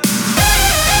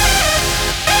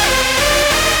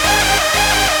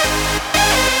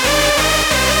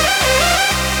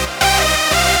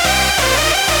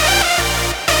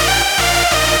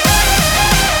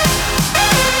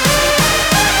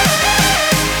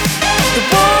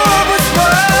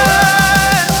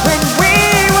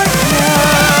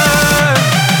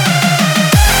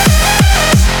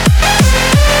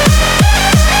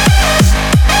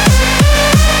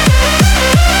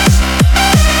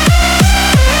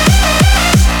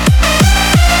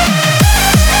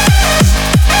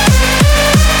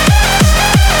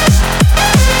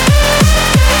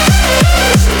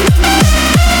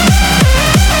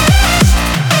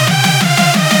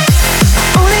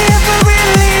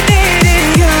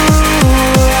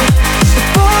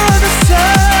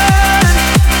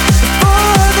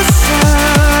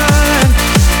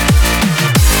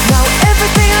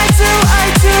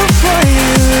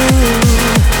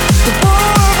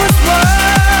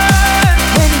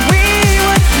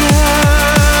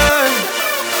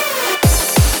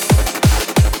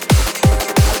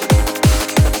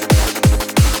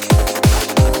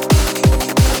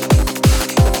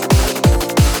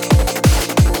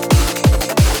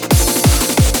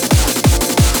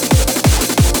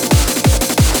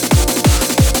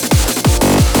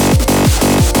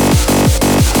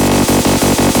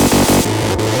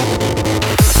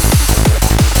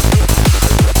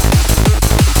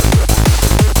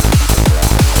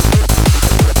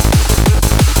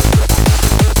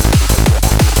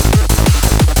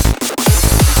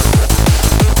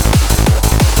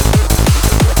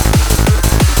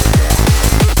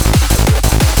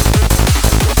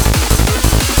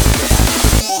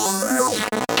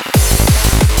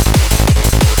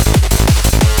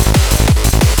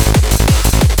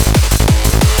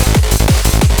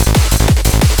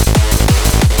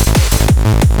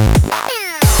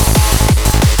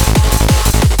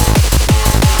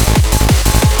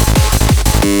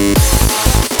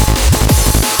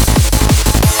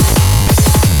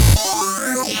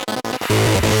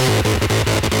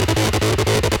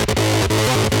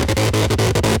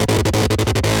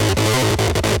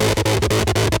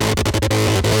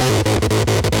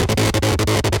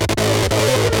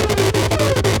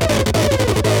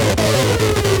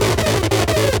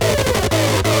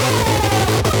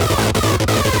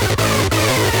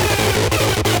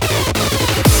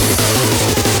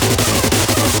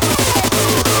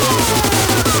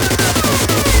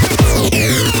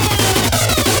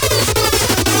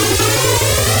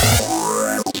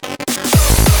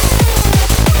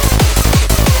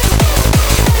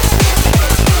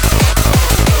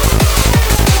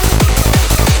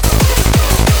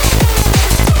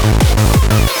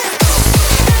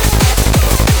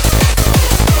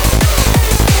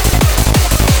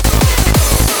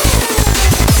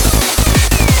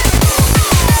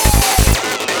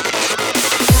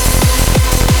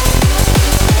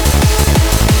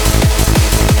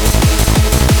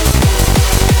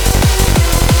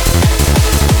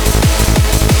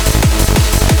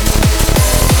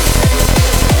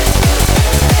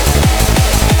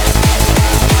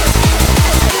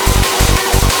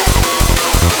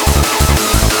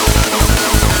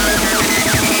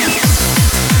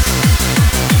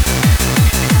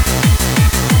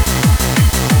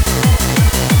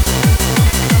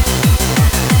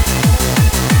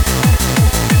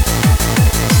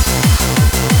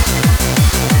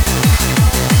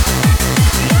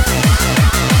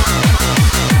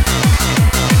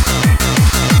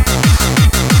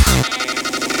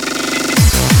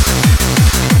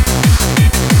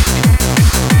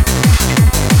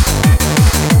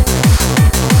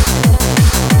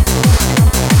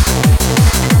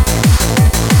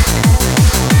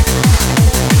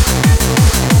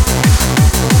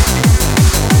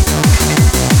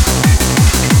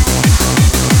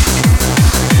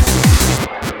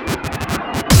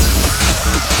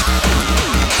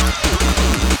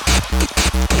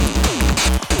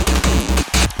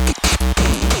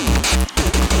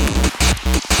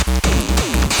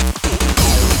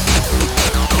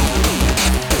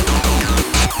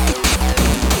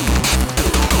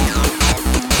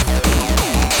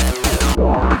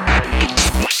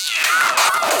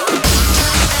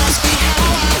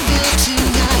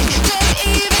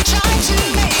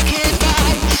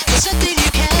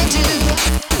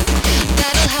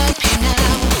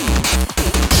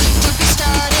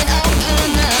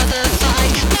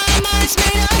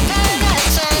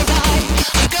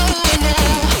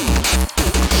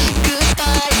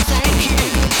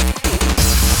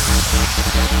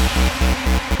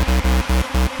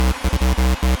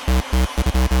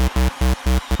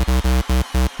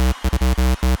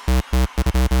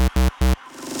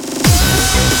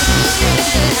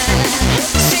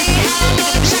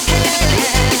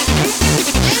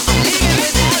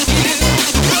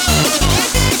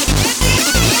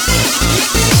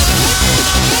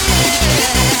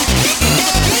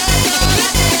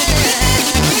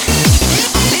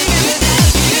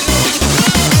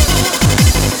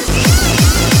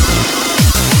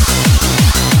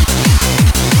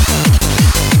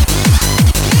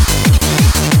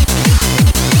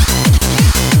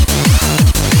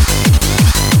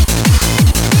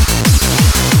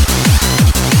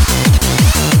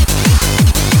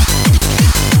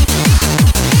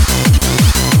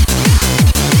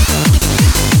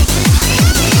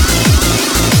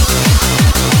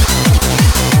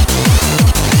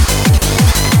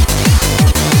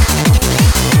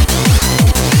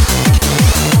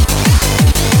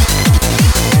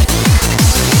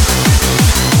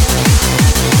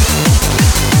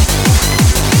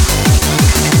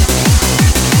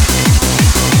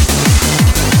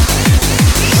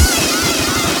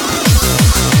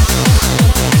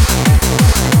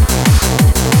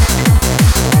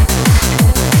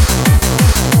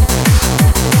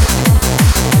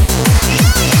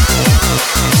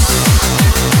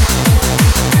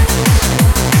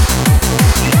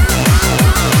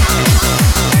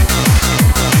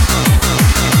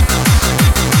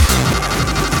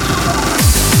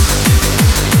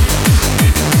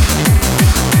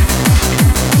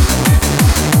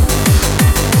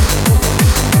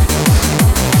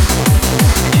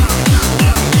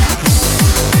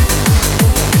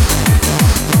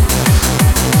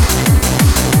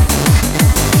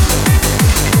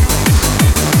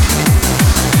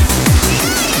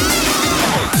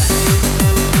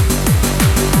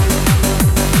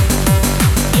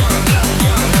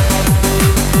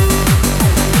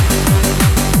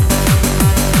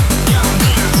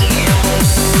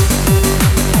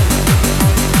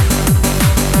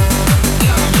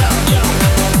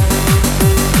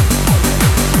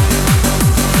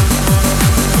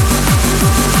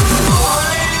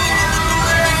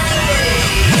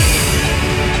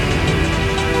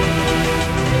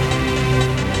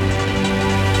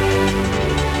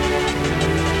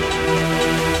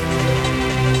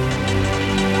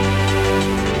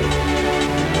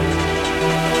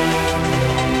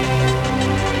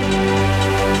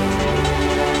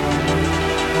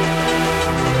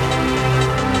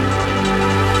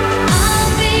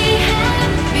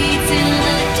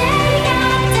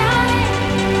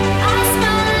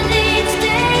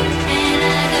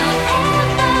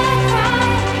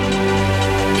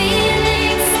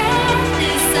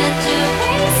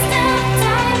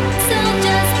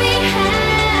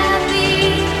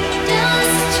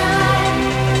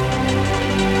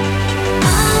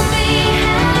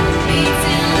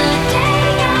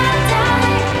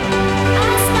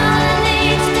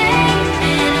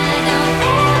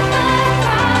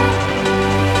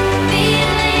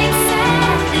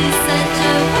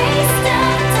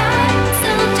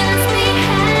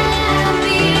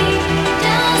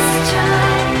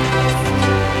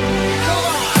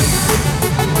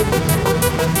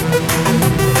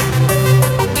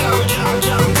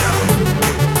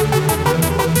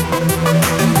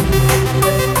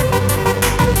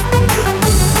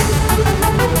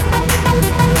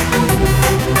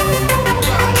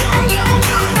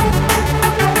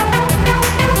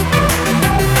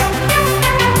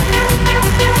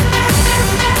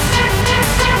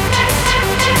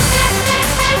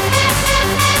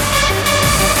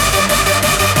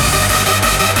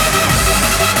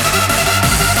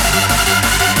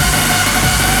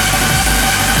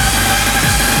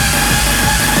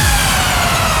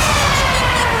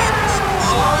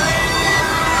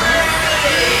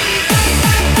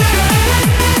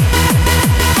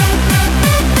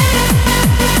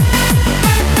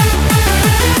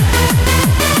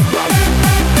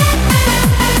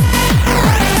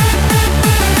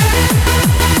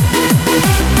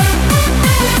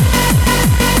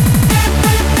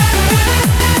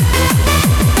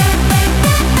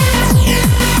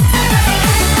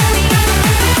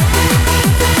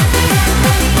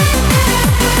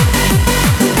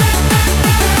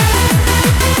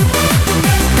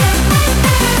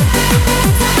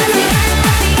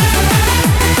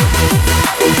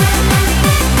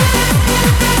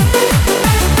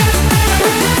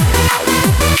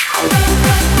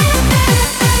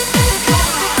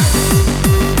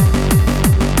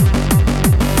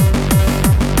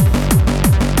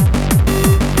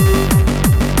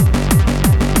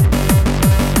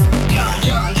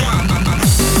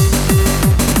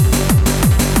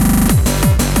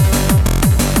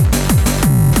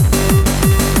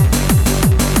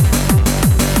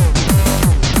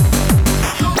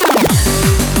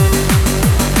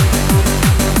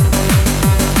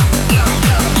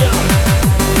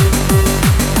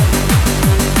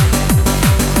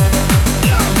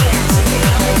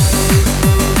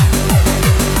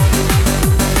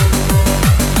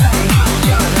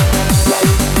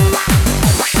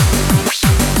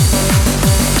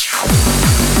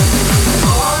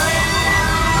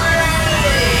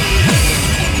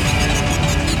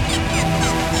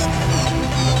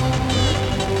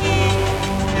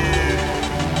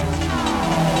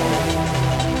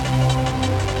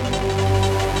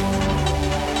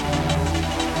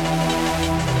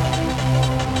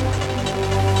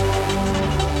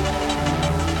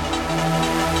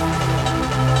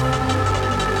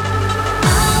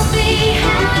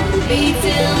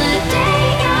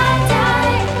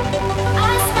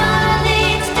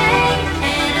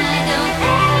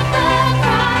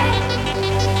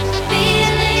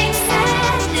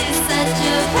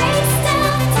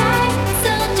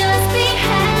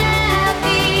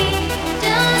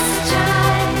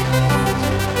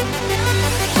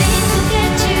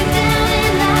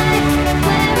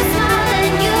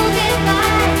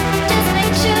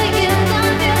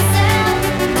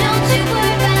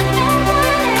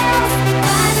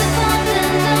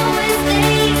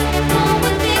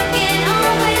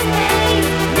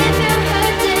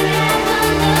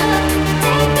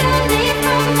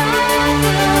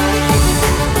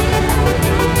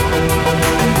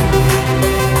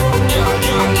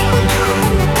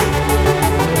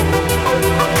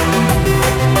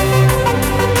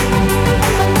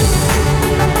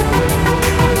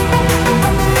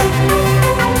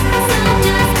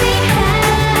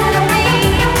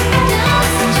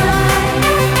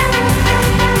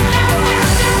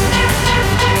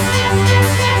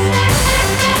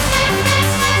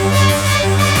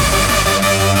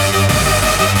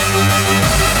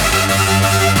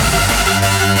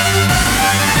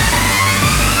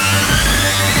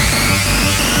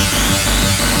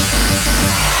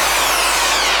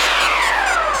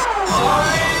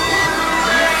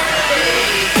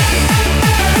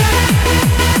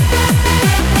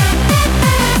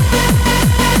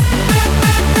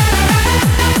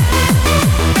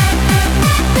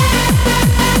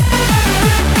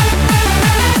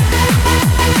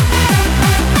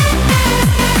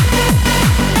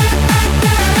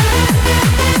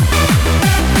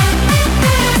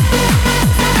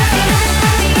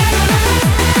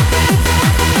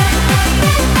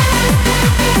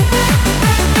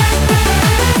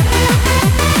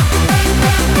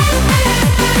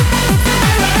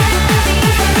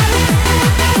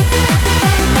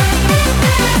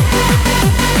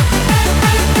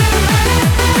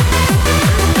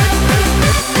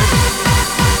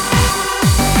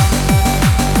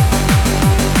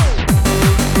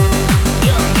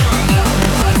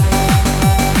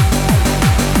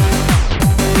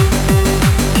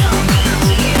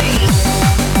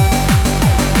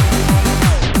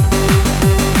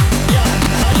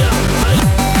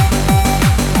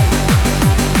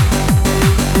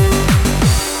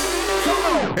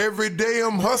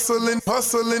 hustling,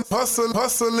 hustling, hustling,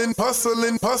 hustling,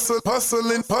 hustling, hustling,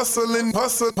 hustling, hustling,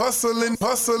 hustling, hustling,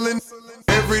 hustling.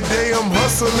 Every day I'm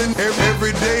hustling,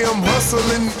 every day I'm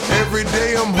hustling, every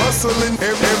day I'm hustling,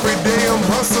 every day I'm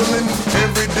hustling,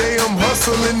 every day I'm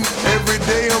hustling, every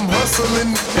day I'm hustling,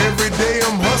 every day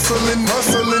I'm hustling,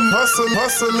 hustling, hustling,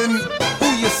 hustling. Who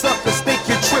you suckers think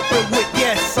you're tripping with?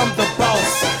 Yes, I'm the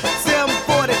boss.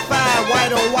 745,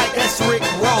 white on white, that's Rick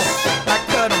Ross. I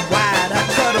cut 'em wide, I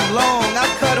cut 'em long, I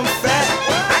cut 'em fat.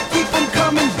 I keep 'em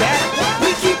coming back,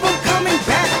 we keep 'em coming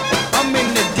back. I'm in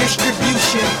the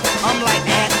distribution, I'm like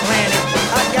Atlantic.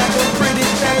 I got them pretty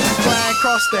things flying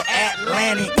across the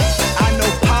Atlantic. I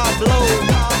know Pablo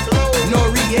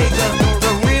Noriega,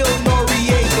 the real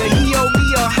Noriega. He owe me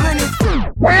 100.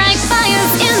 Like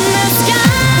fires in the sky.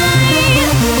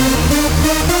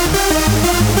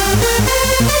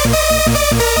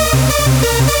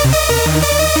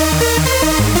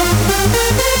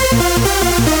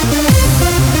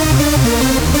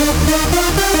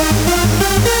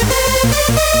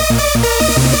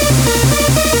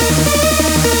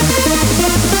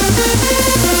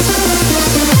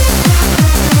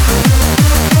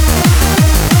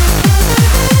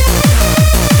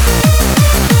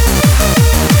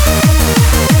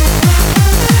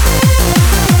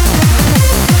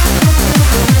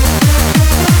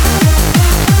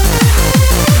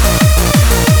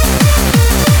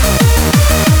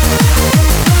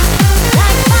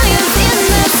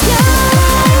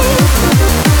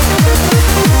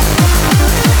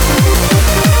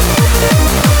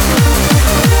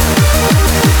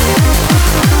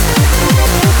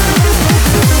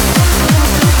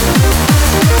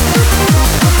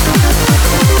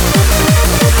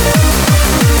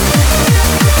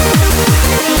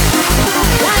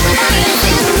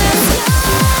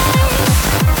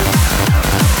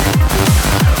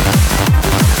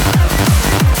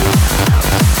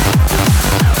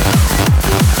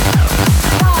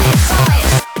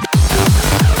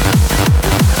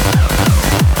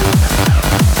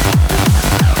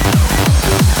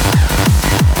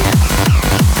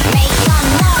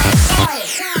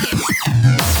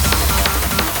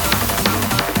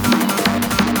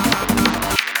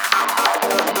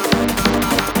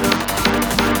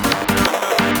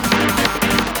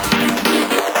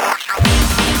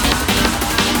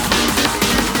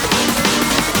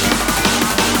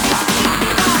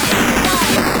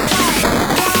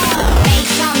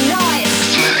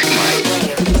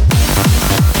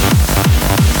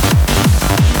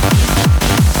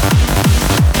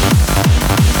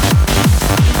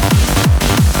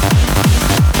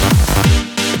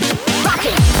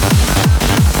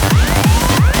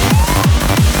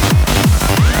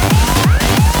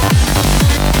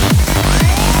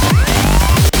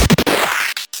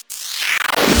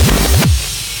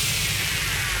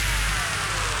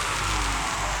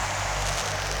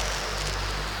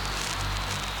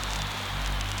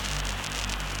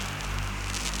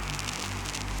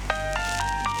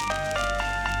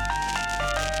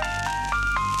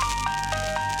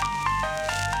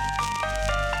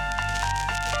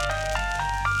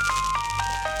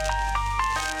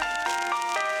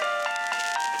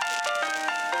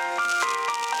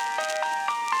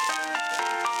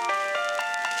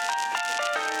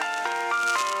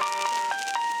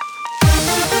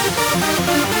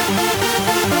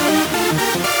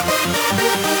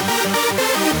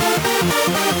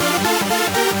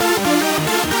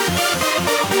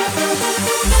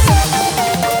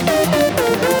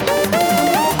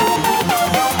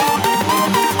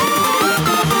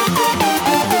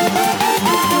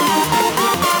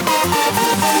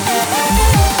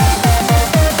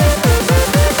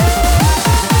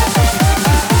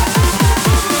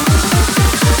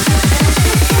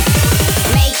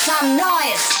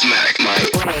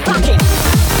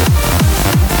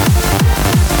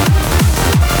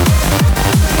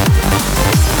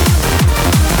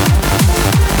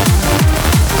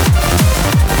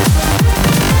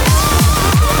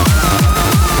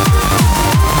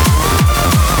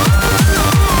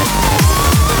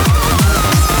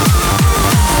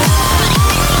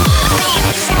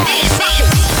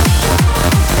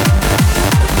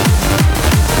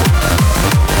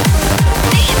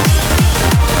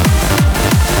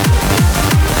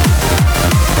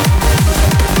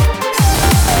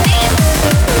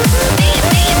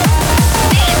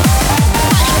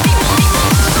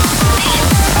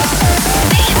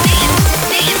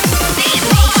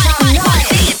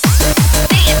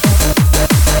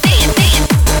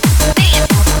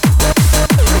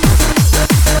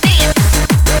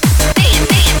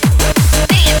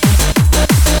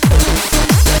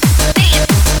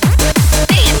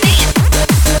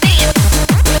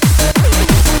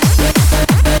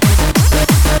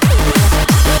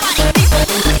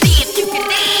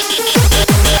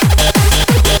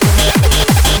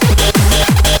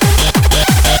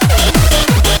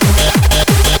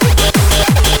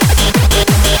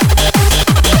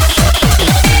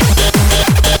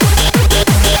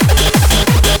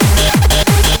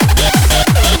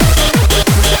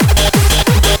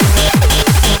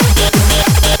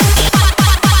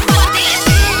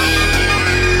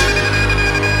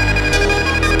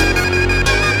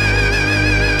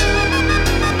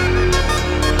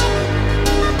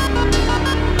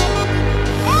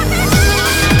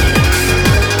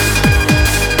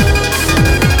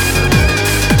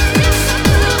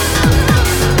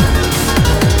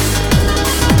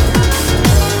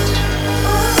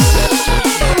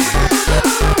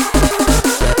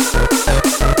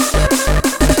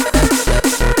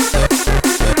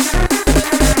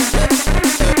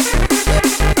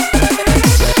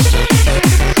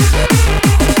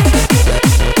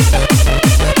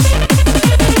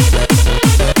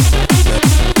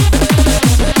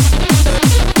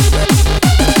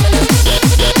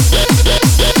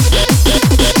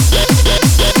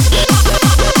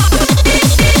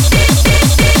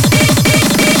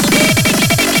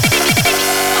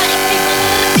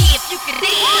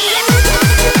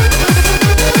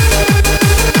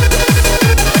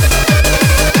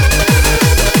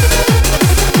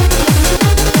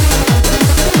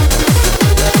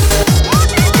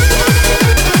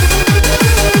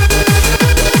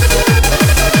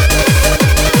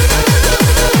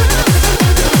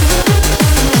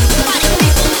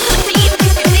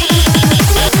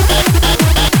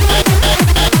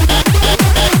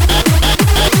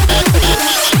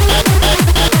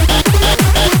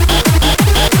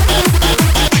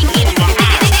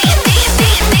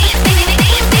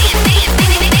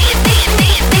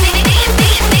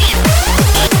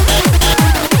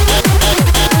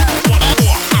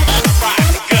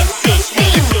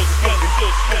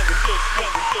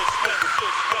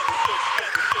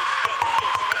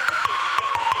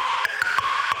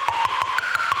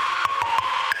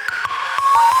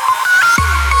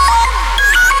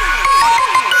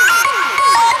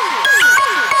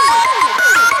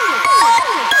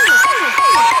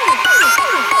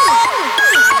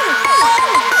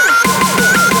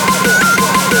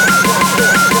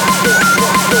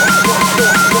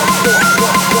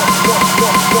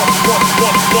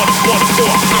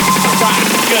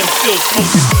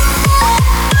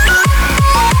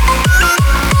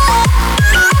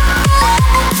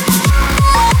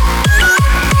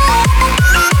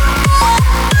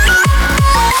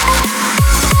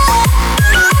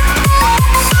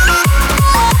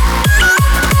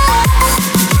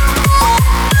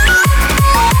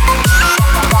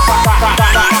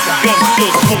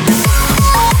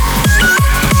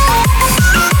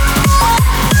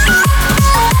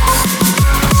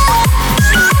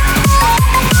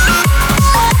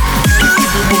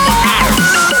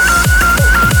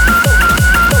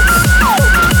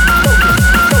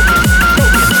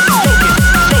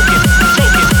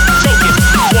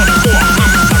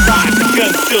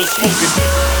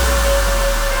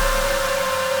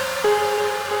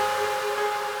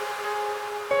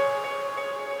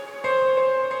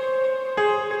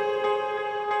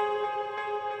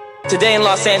 Today in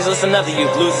Los Angeles, another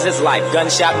youth loses his life.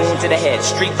 Gunshot wound to the head.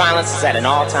 Street violence is at an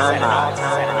all-time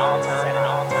high.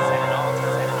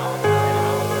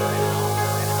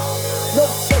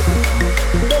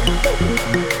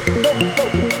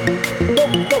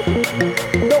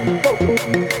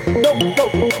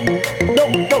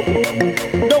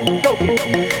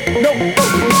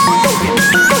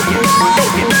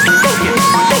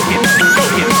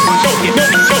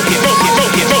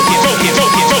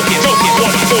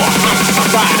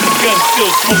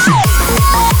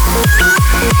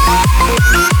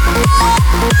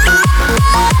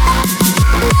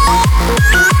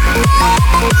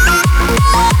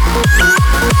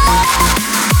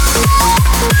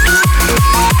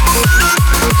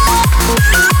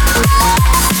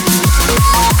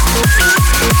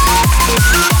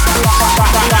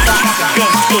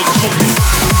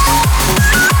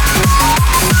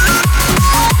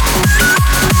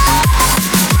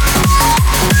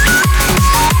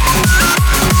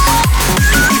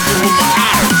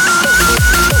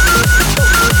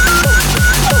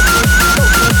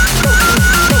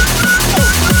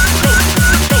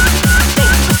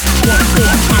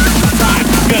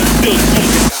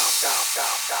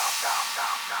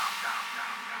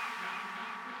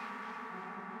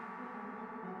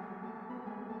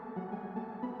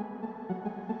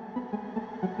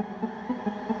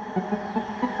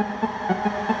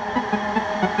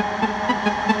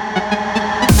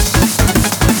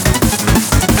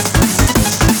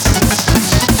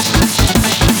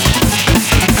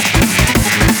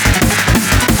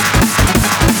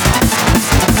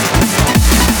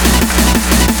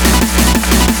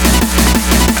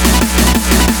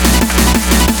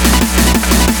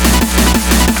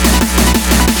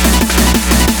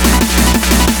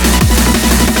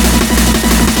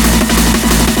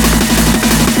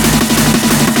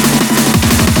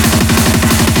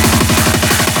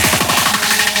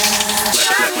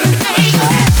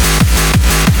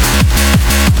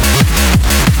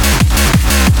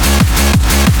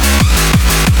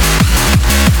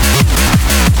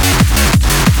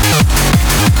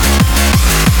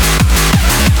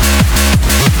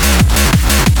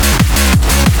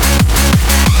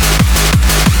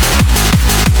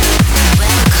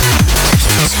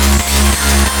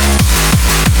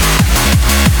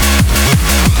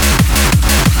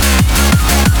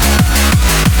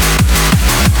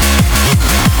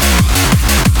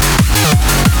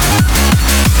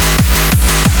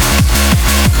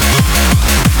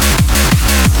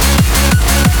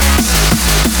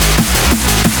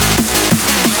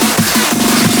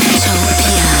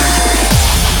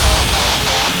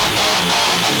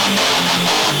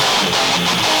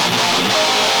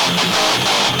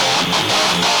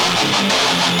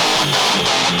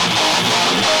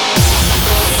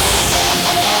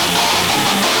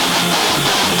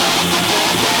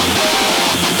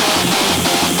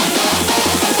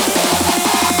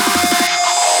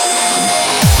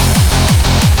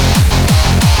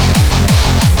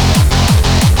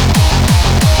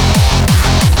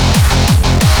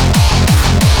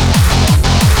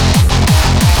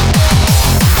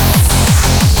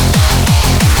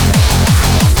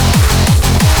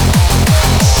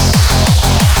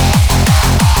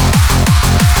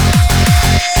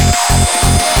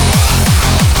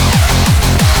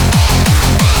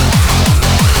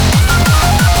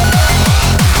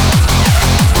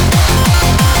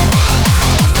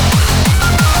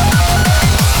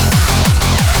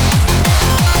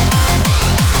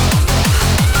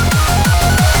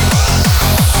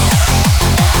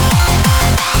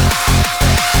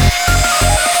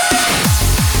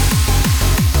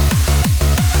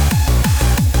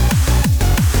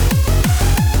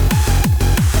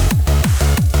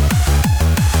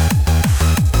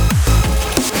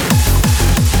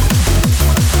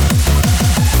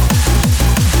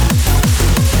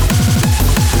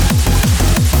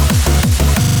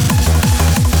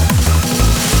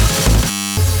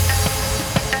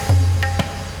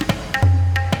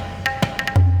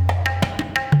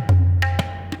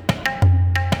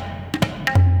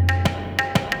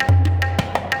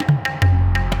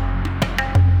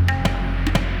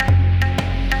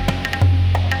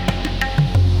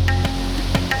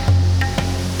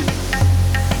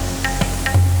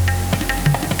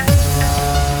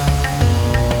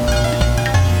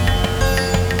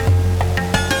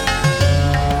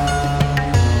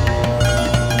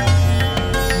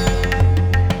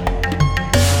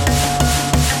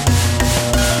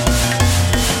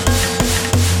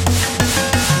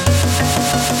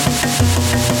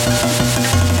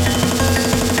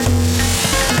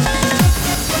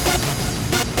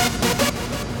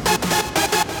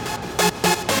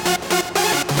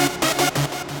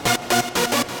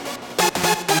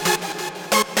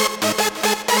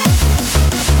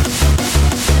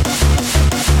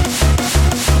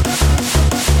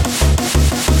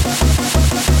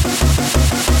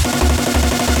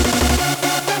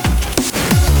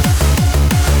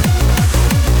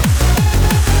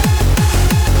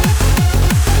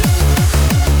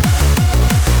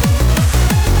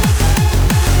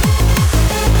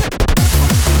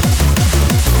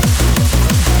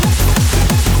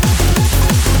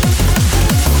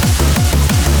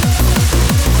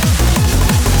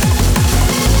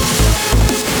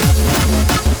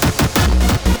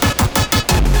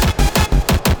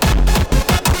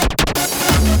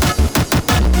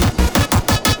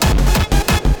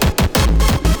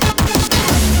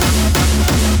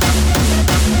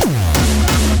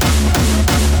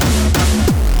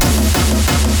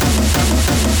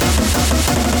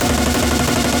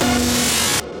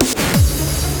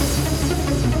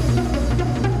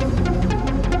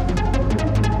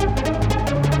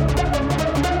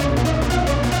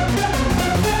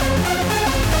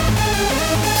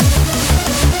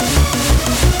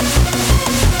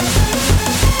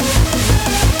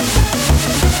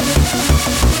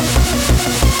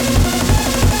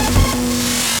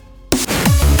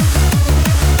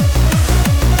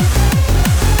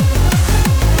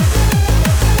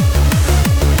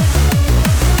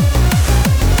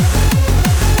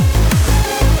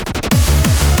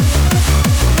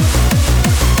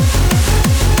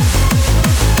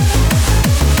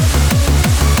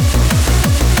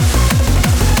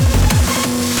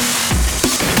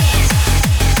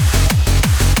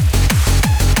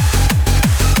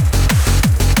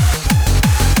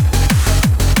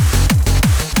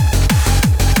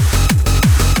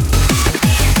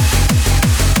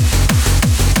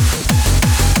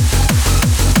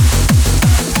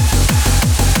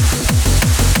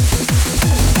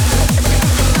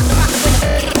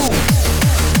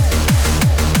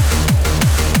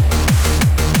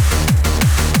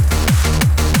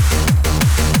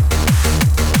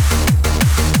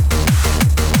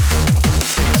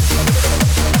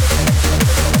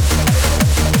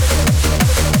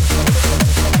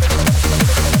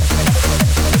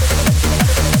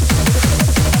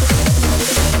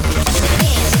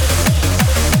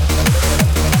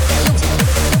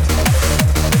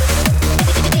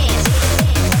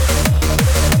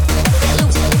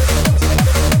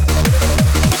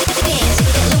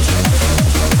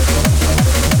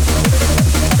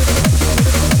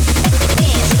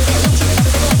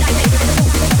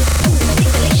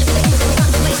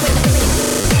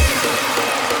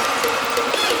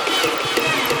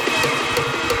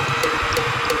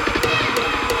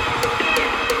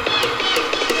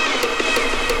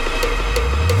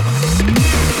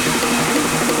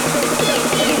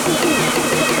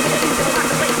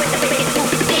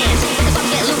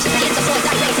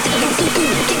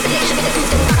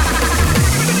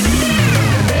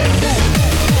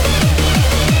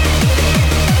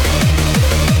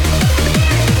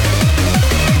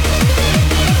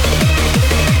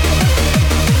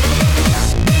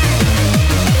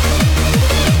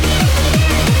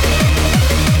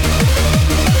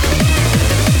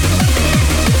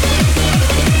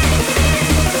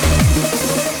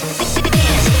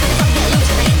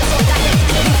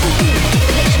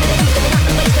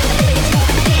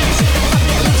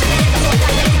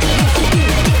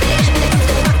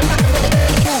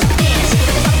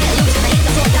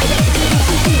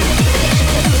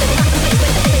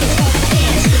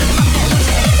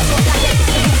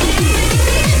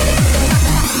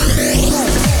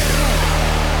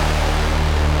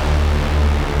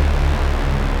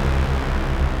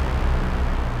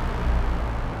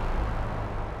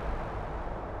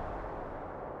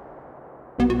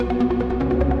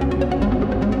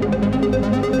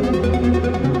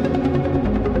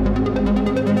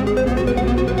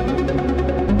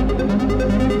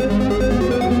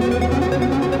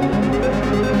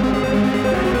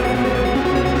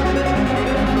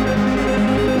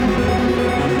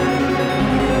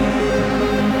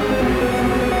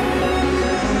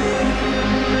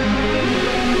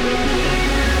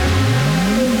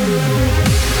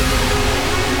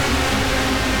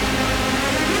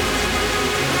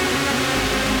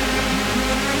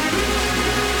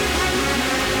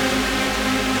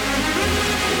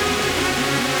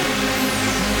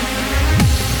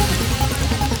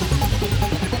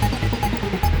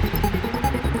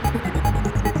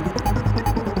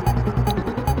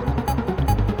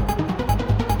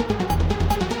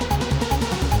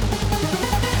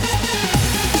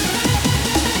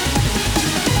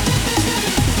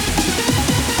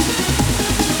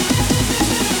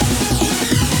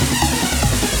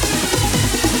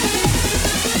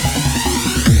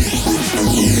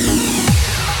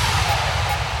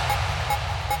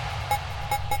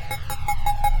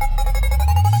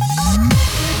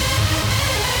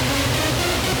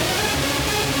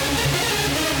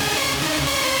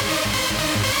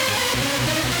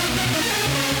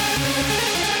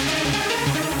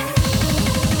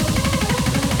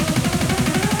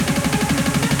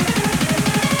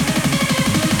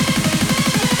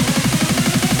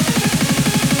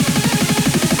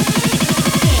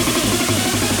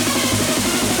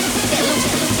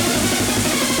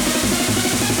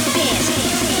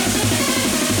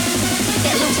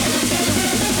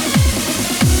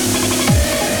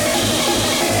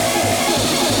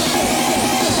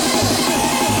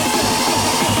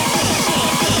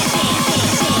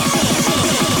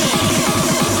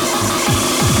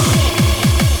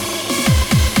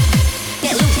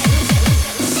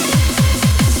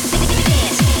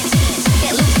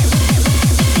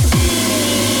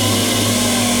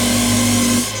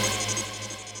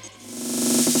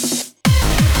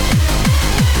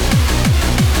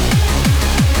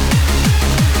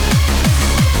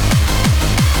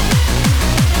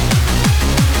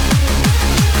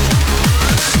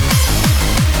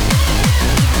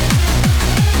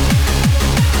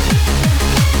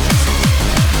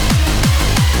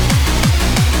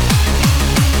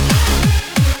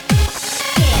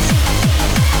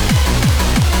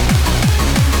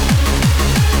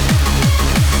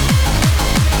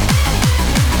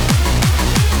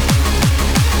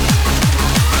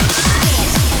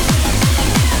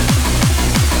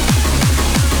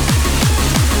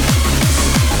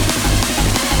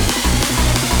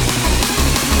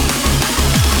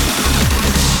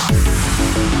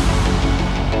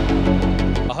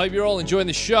 enjoying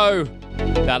the show.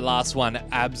 That last one,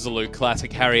 absolute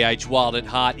classic, Harry H. Wild at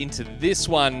Heart. Into this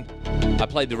one, I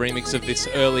played the remix of this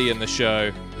early in the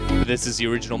show. This is the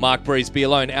original Mark Breeze, Be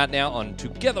Alone, out now on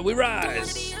Together We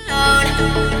Rise.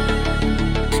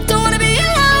 Don't wanna be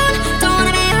alone, don't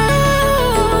wanna be alone.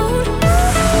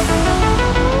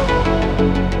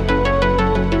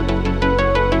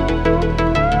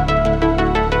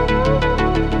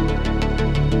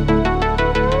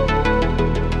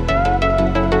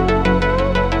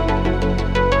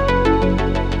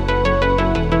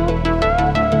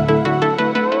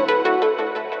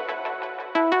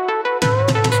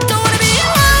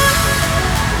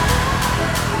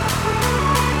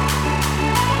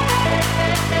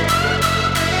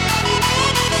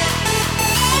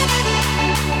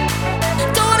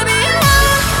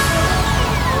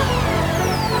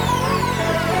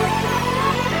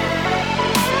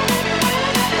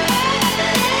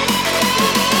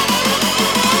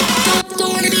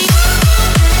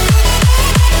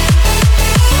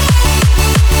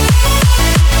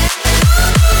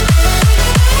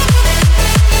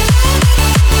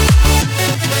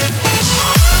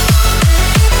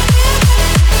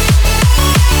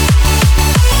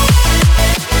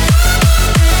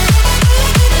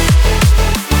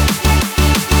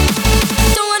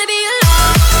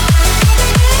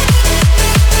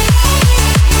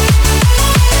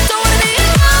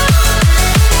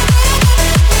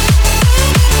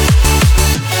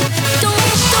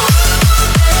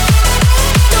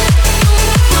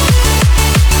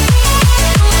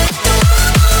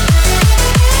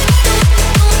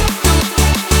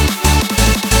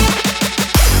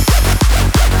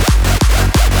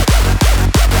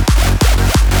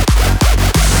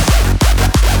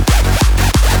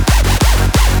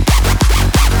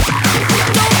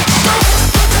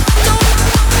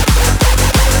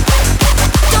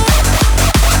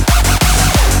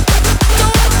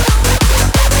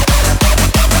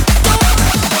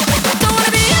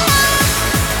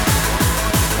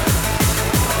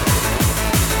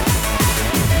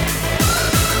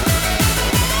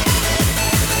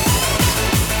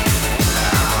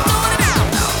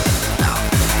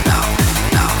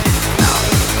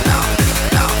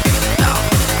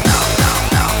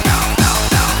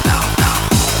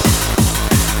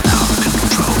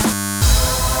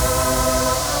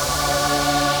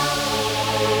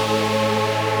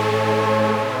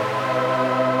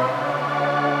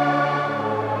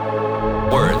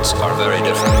 Are very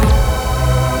different.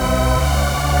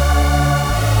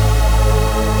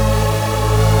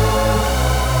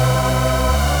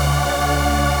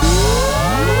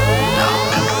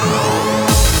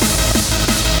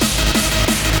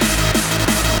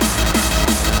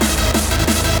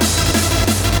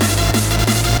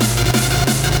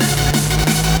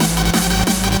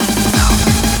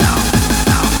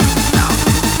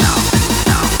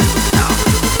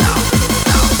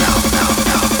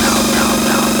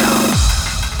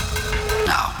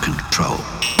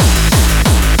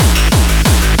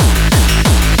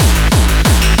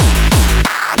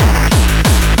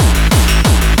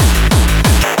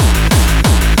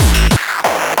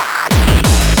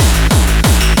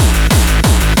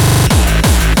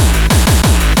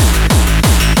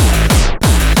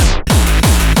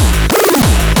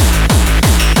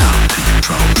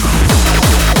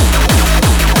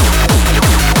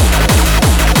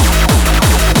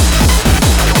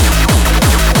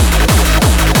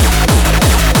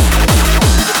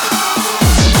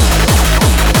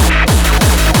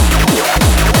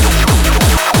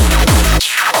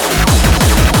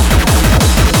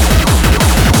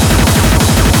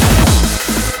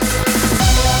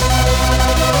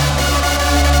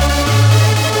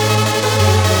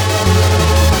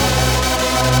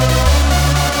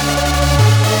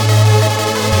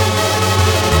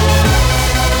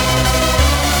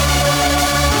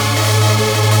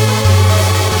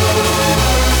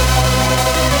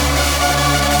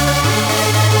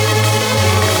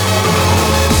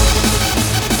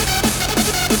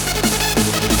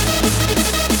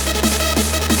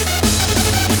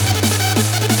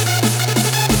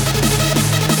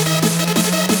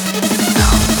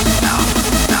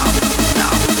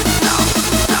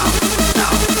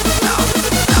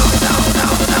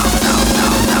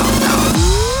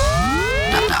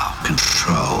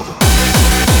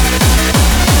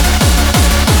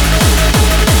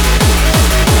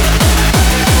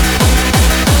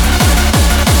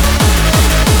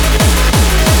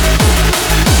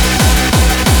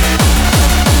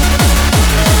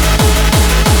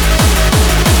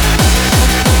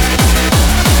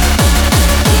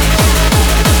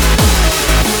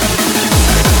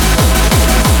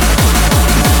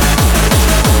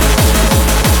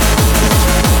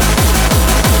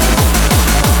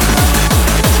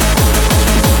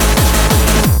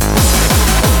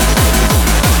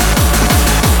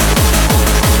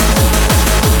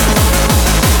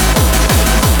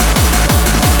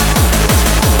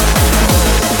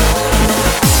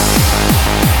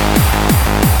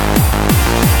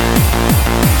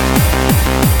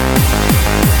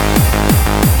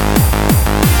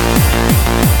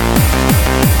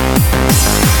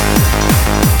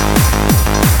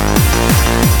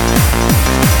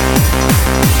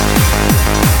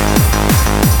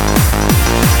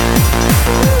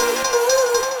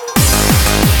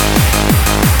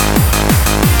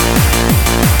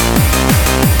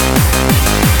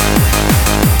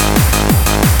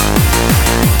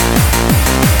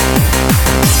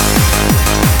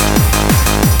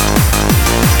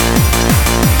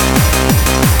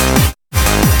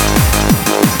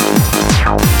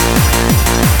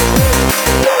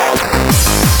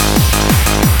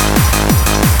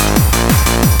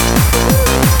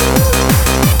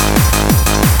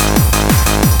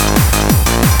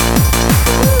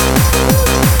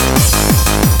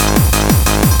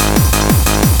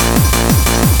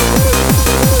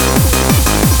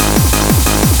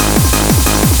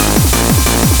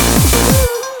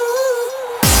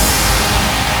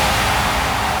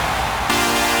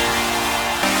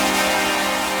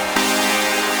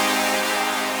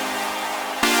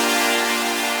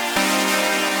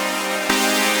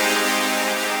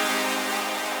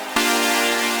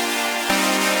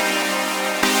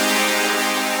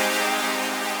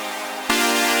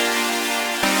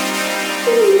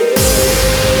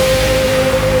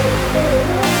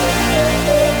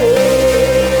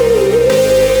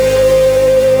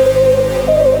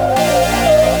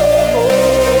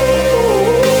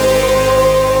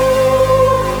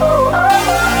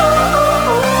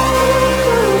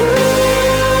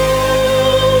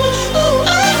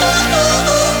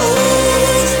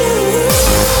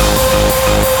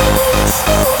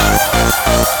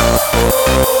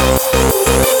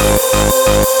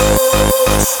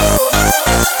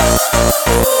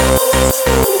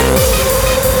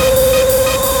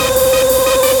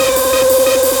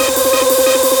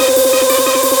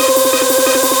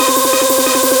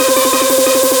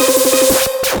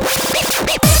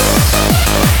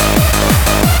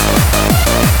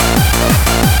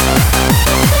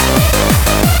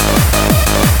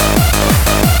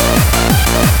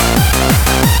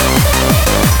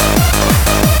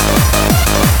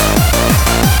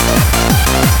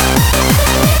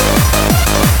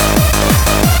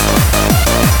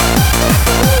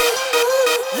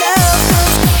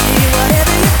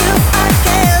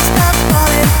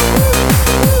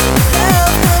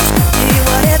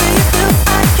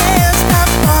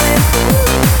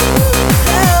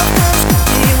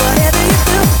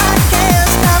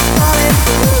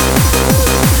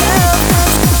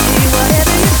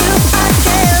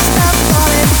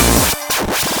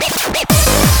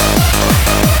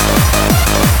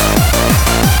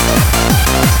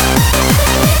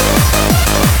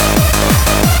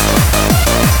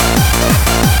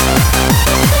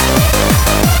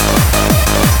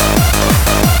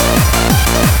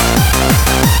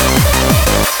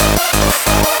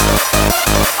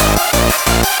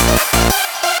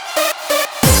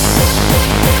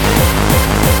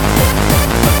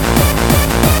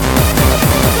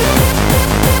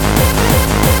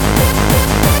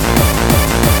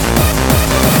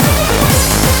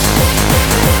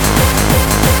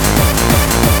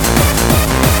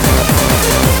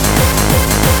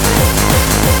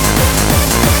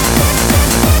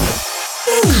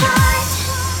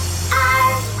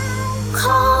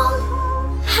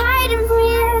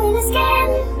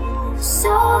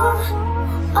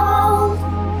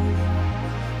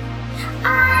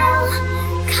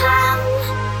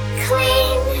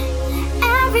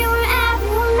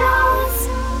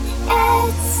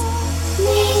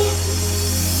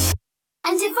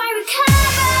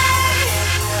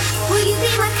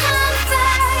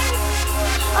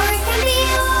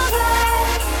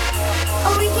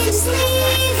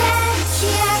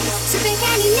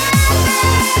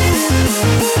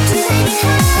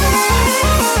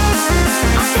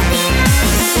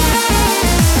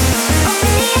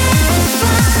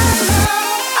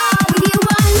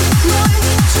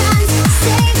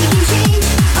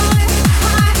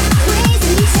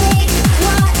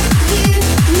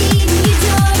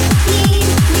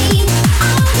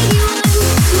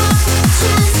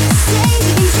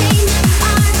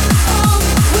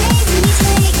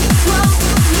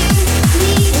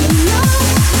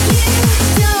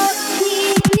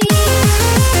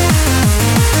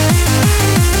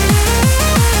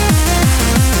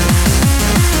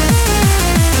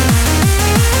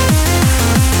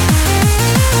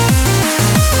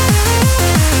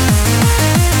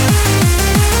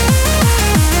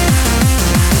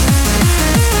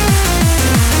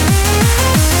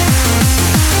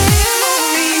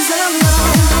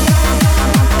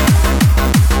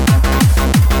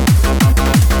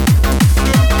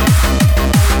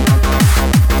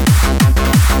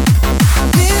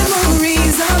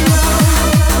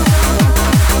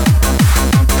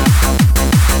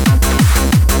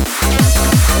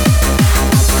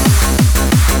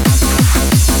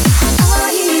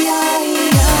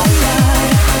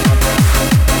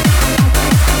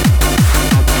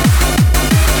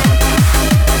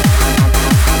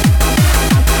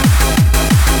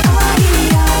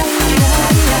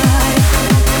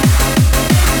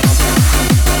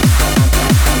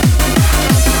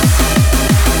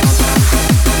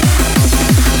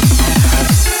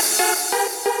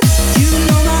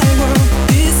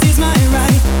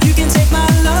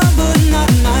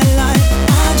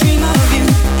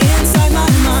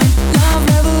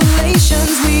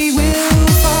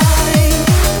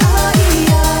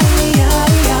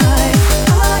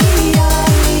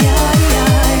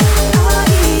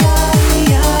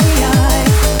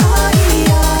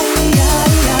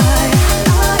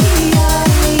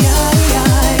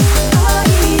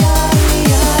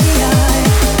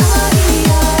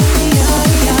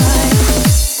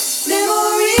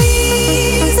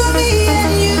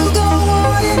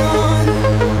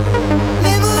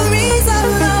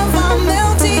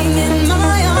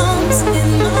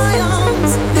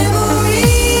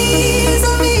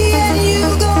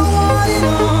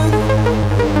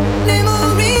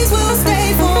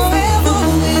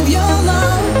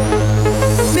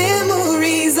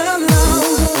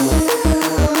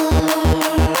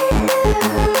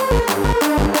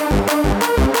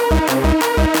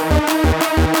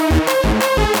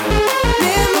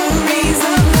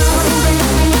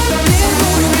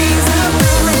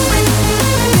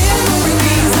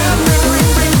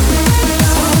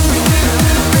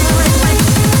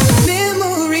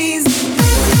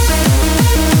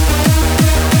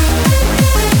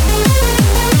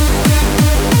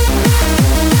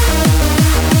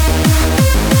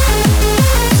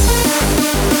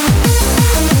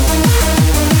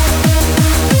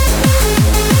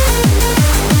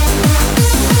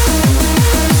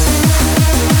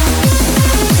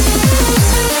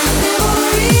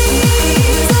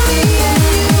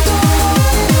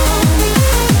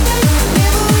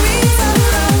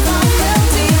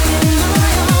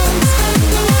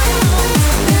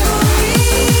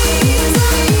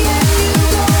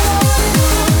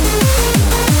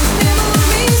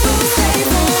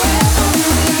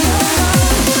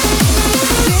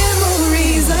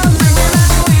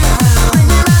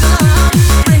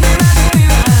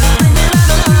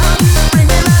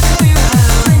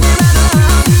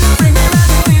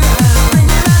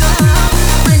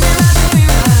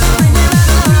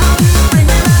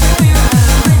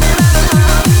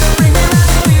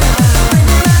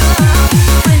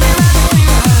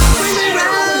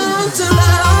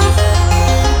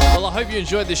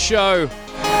 the show.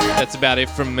 That's about it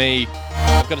from me.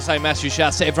 I've got to say massive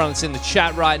shouts to everyone that's in the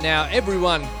chat right now.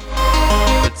 Everyone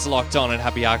that's locked on at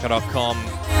happyhardcore.com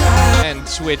and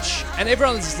Twitch. And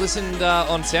everyone that's listened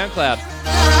on SoundCloud.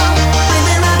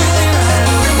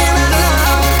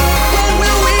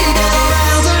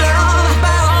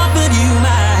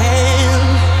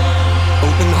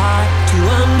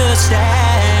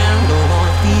 Understand, don't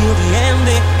wanna feel the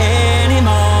envy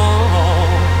anymore.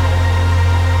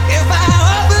 If I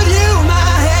offered you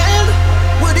my hand,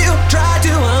 would you try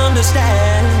to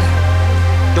understand?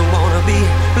 Don't wanna be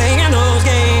playing those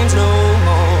games no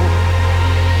more.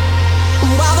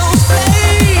 While those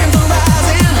flames are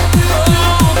rising,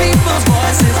 all people's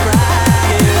voices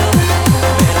crying,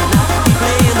 better not be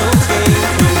playing those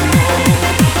games no more.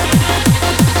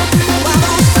 While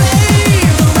those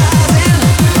flames are rising,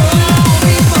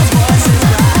 people's voices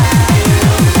crying,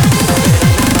 better not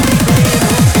be playing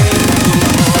those games no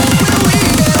more. Will we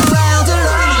get around to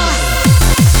love?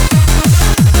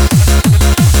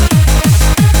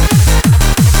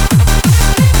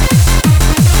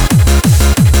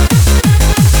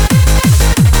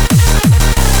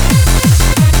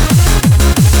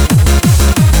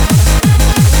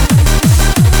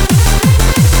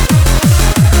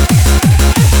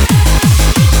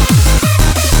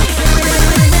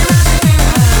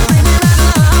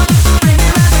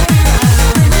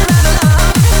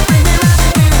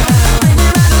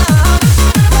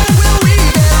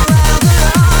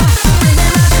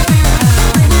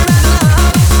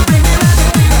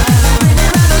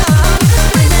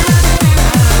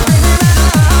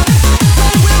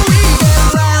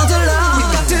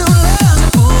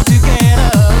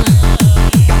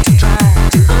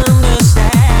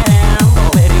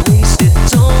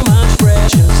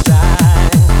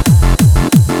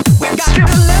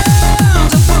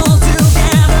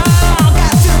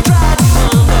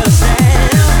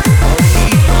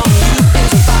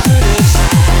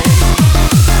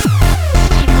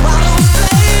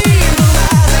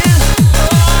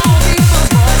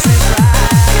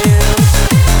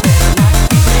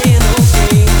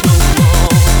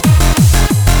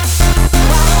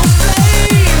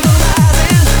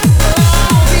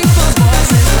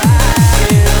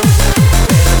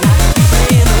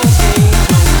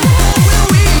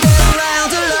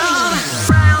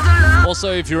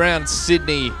 If you're around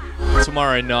Sydney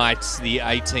tomorrow night, the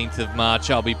 18th of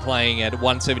March, I'll be playing at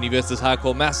 170 versus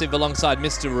Hardcore Massive alongside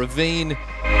Mr. Ravine.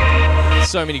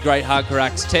 So many great hardcore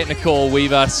acts: Technical,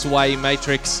 Weaver, Sway,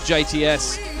 Matrix,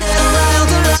 JTS,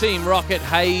 Team Rocket,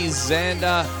 Hayes,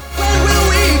 Xander,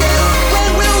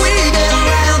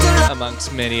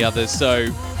 amongst many others. So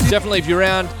definitely, if you're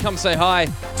around, come say hi.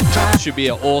 Should be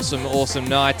an awesome, awesome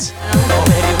night.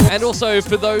 And also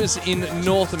for those in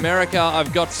North America,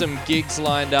 I've got some gigs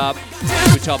lined up,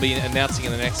 which I'll be announcing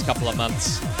in the next couple of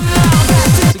months.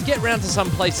 So get round to some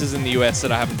places in the US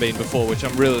that I haven't been before, which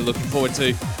I'm really looking forward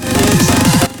to.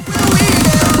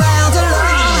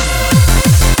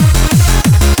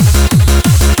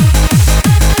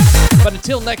 But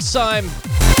until next time,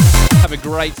 have a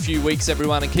great few weeks,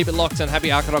 everyone, and keep it locked on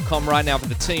happyhardcore.com right now for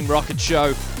the Team Rocket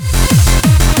Show.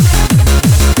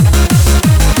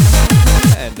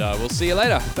 And we'll see you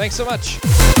later. Thanks so much.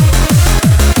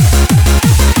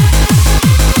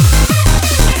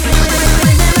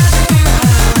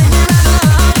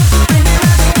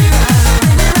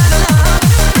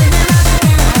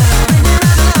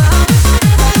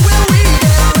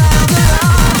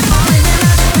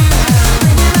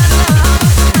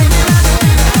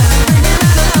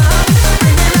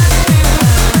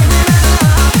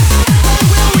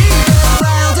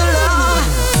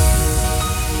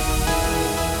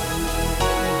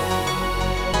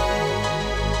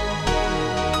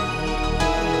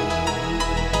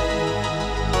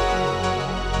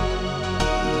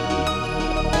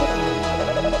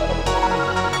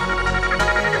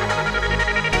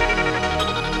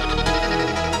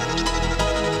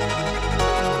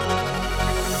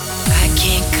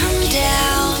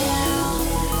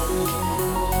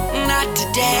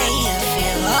 Today I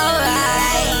feel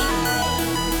alright.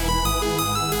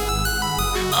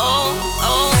 Oh,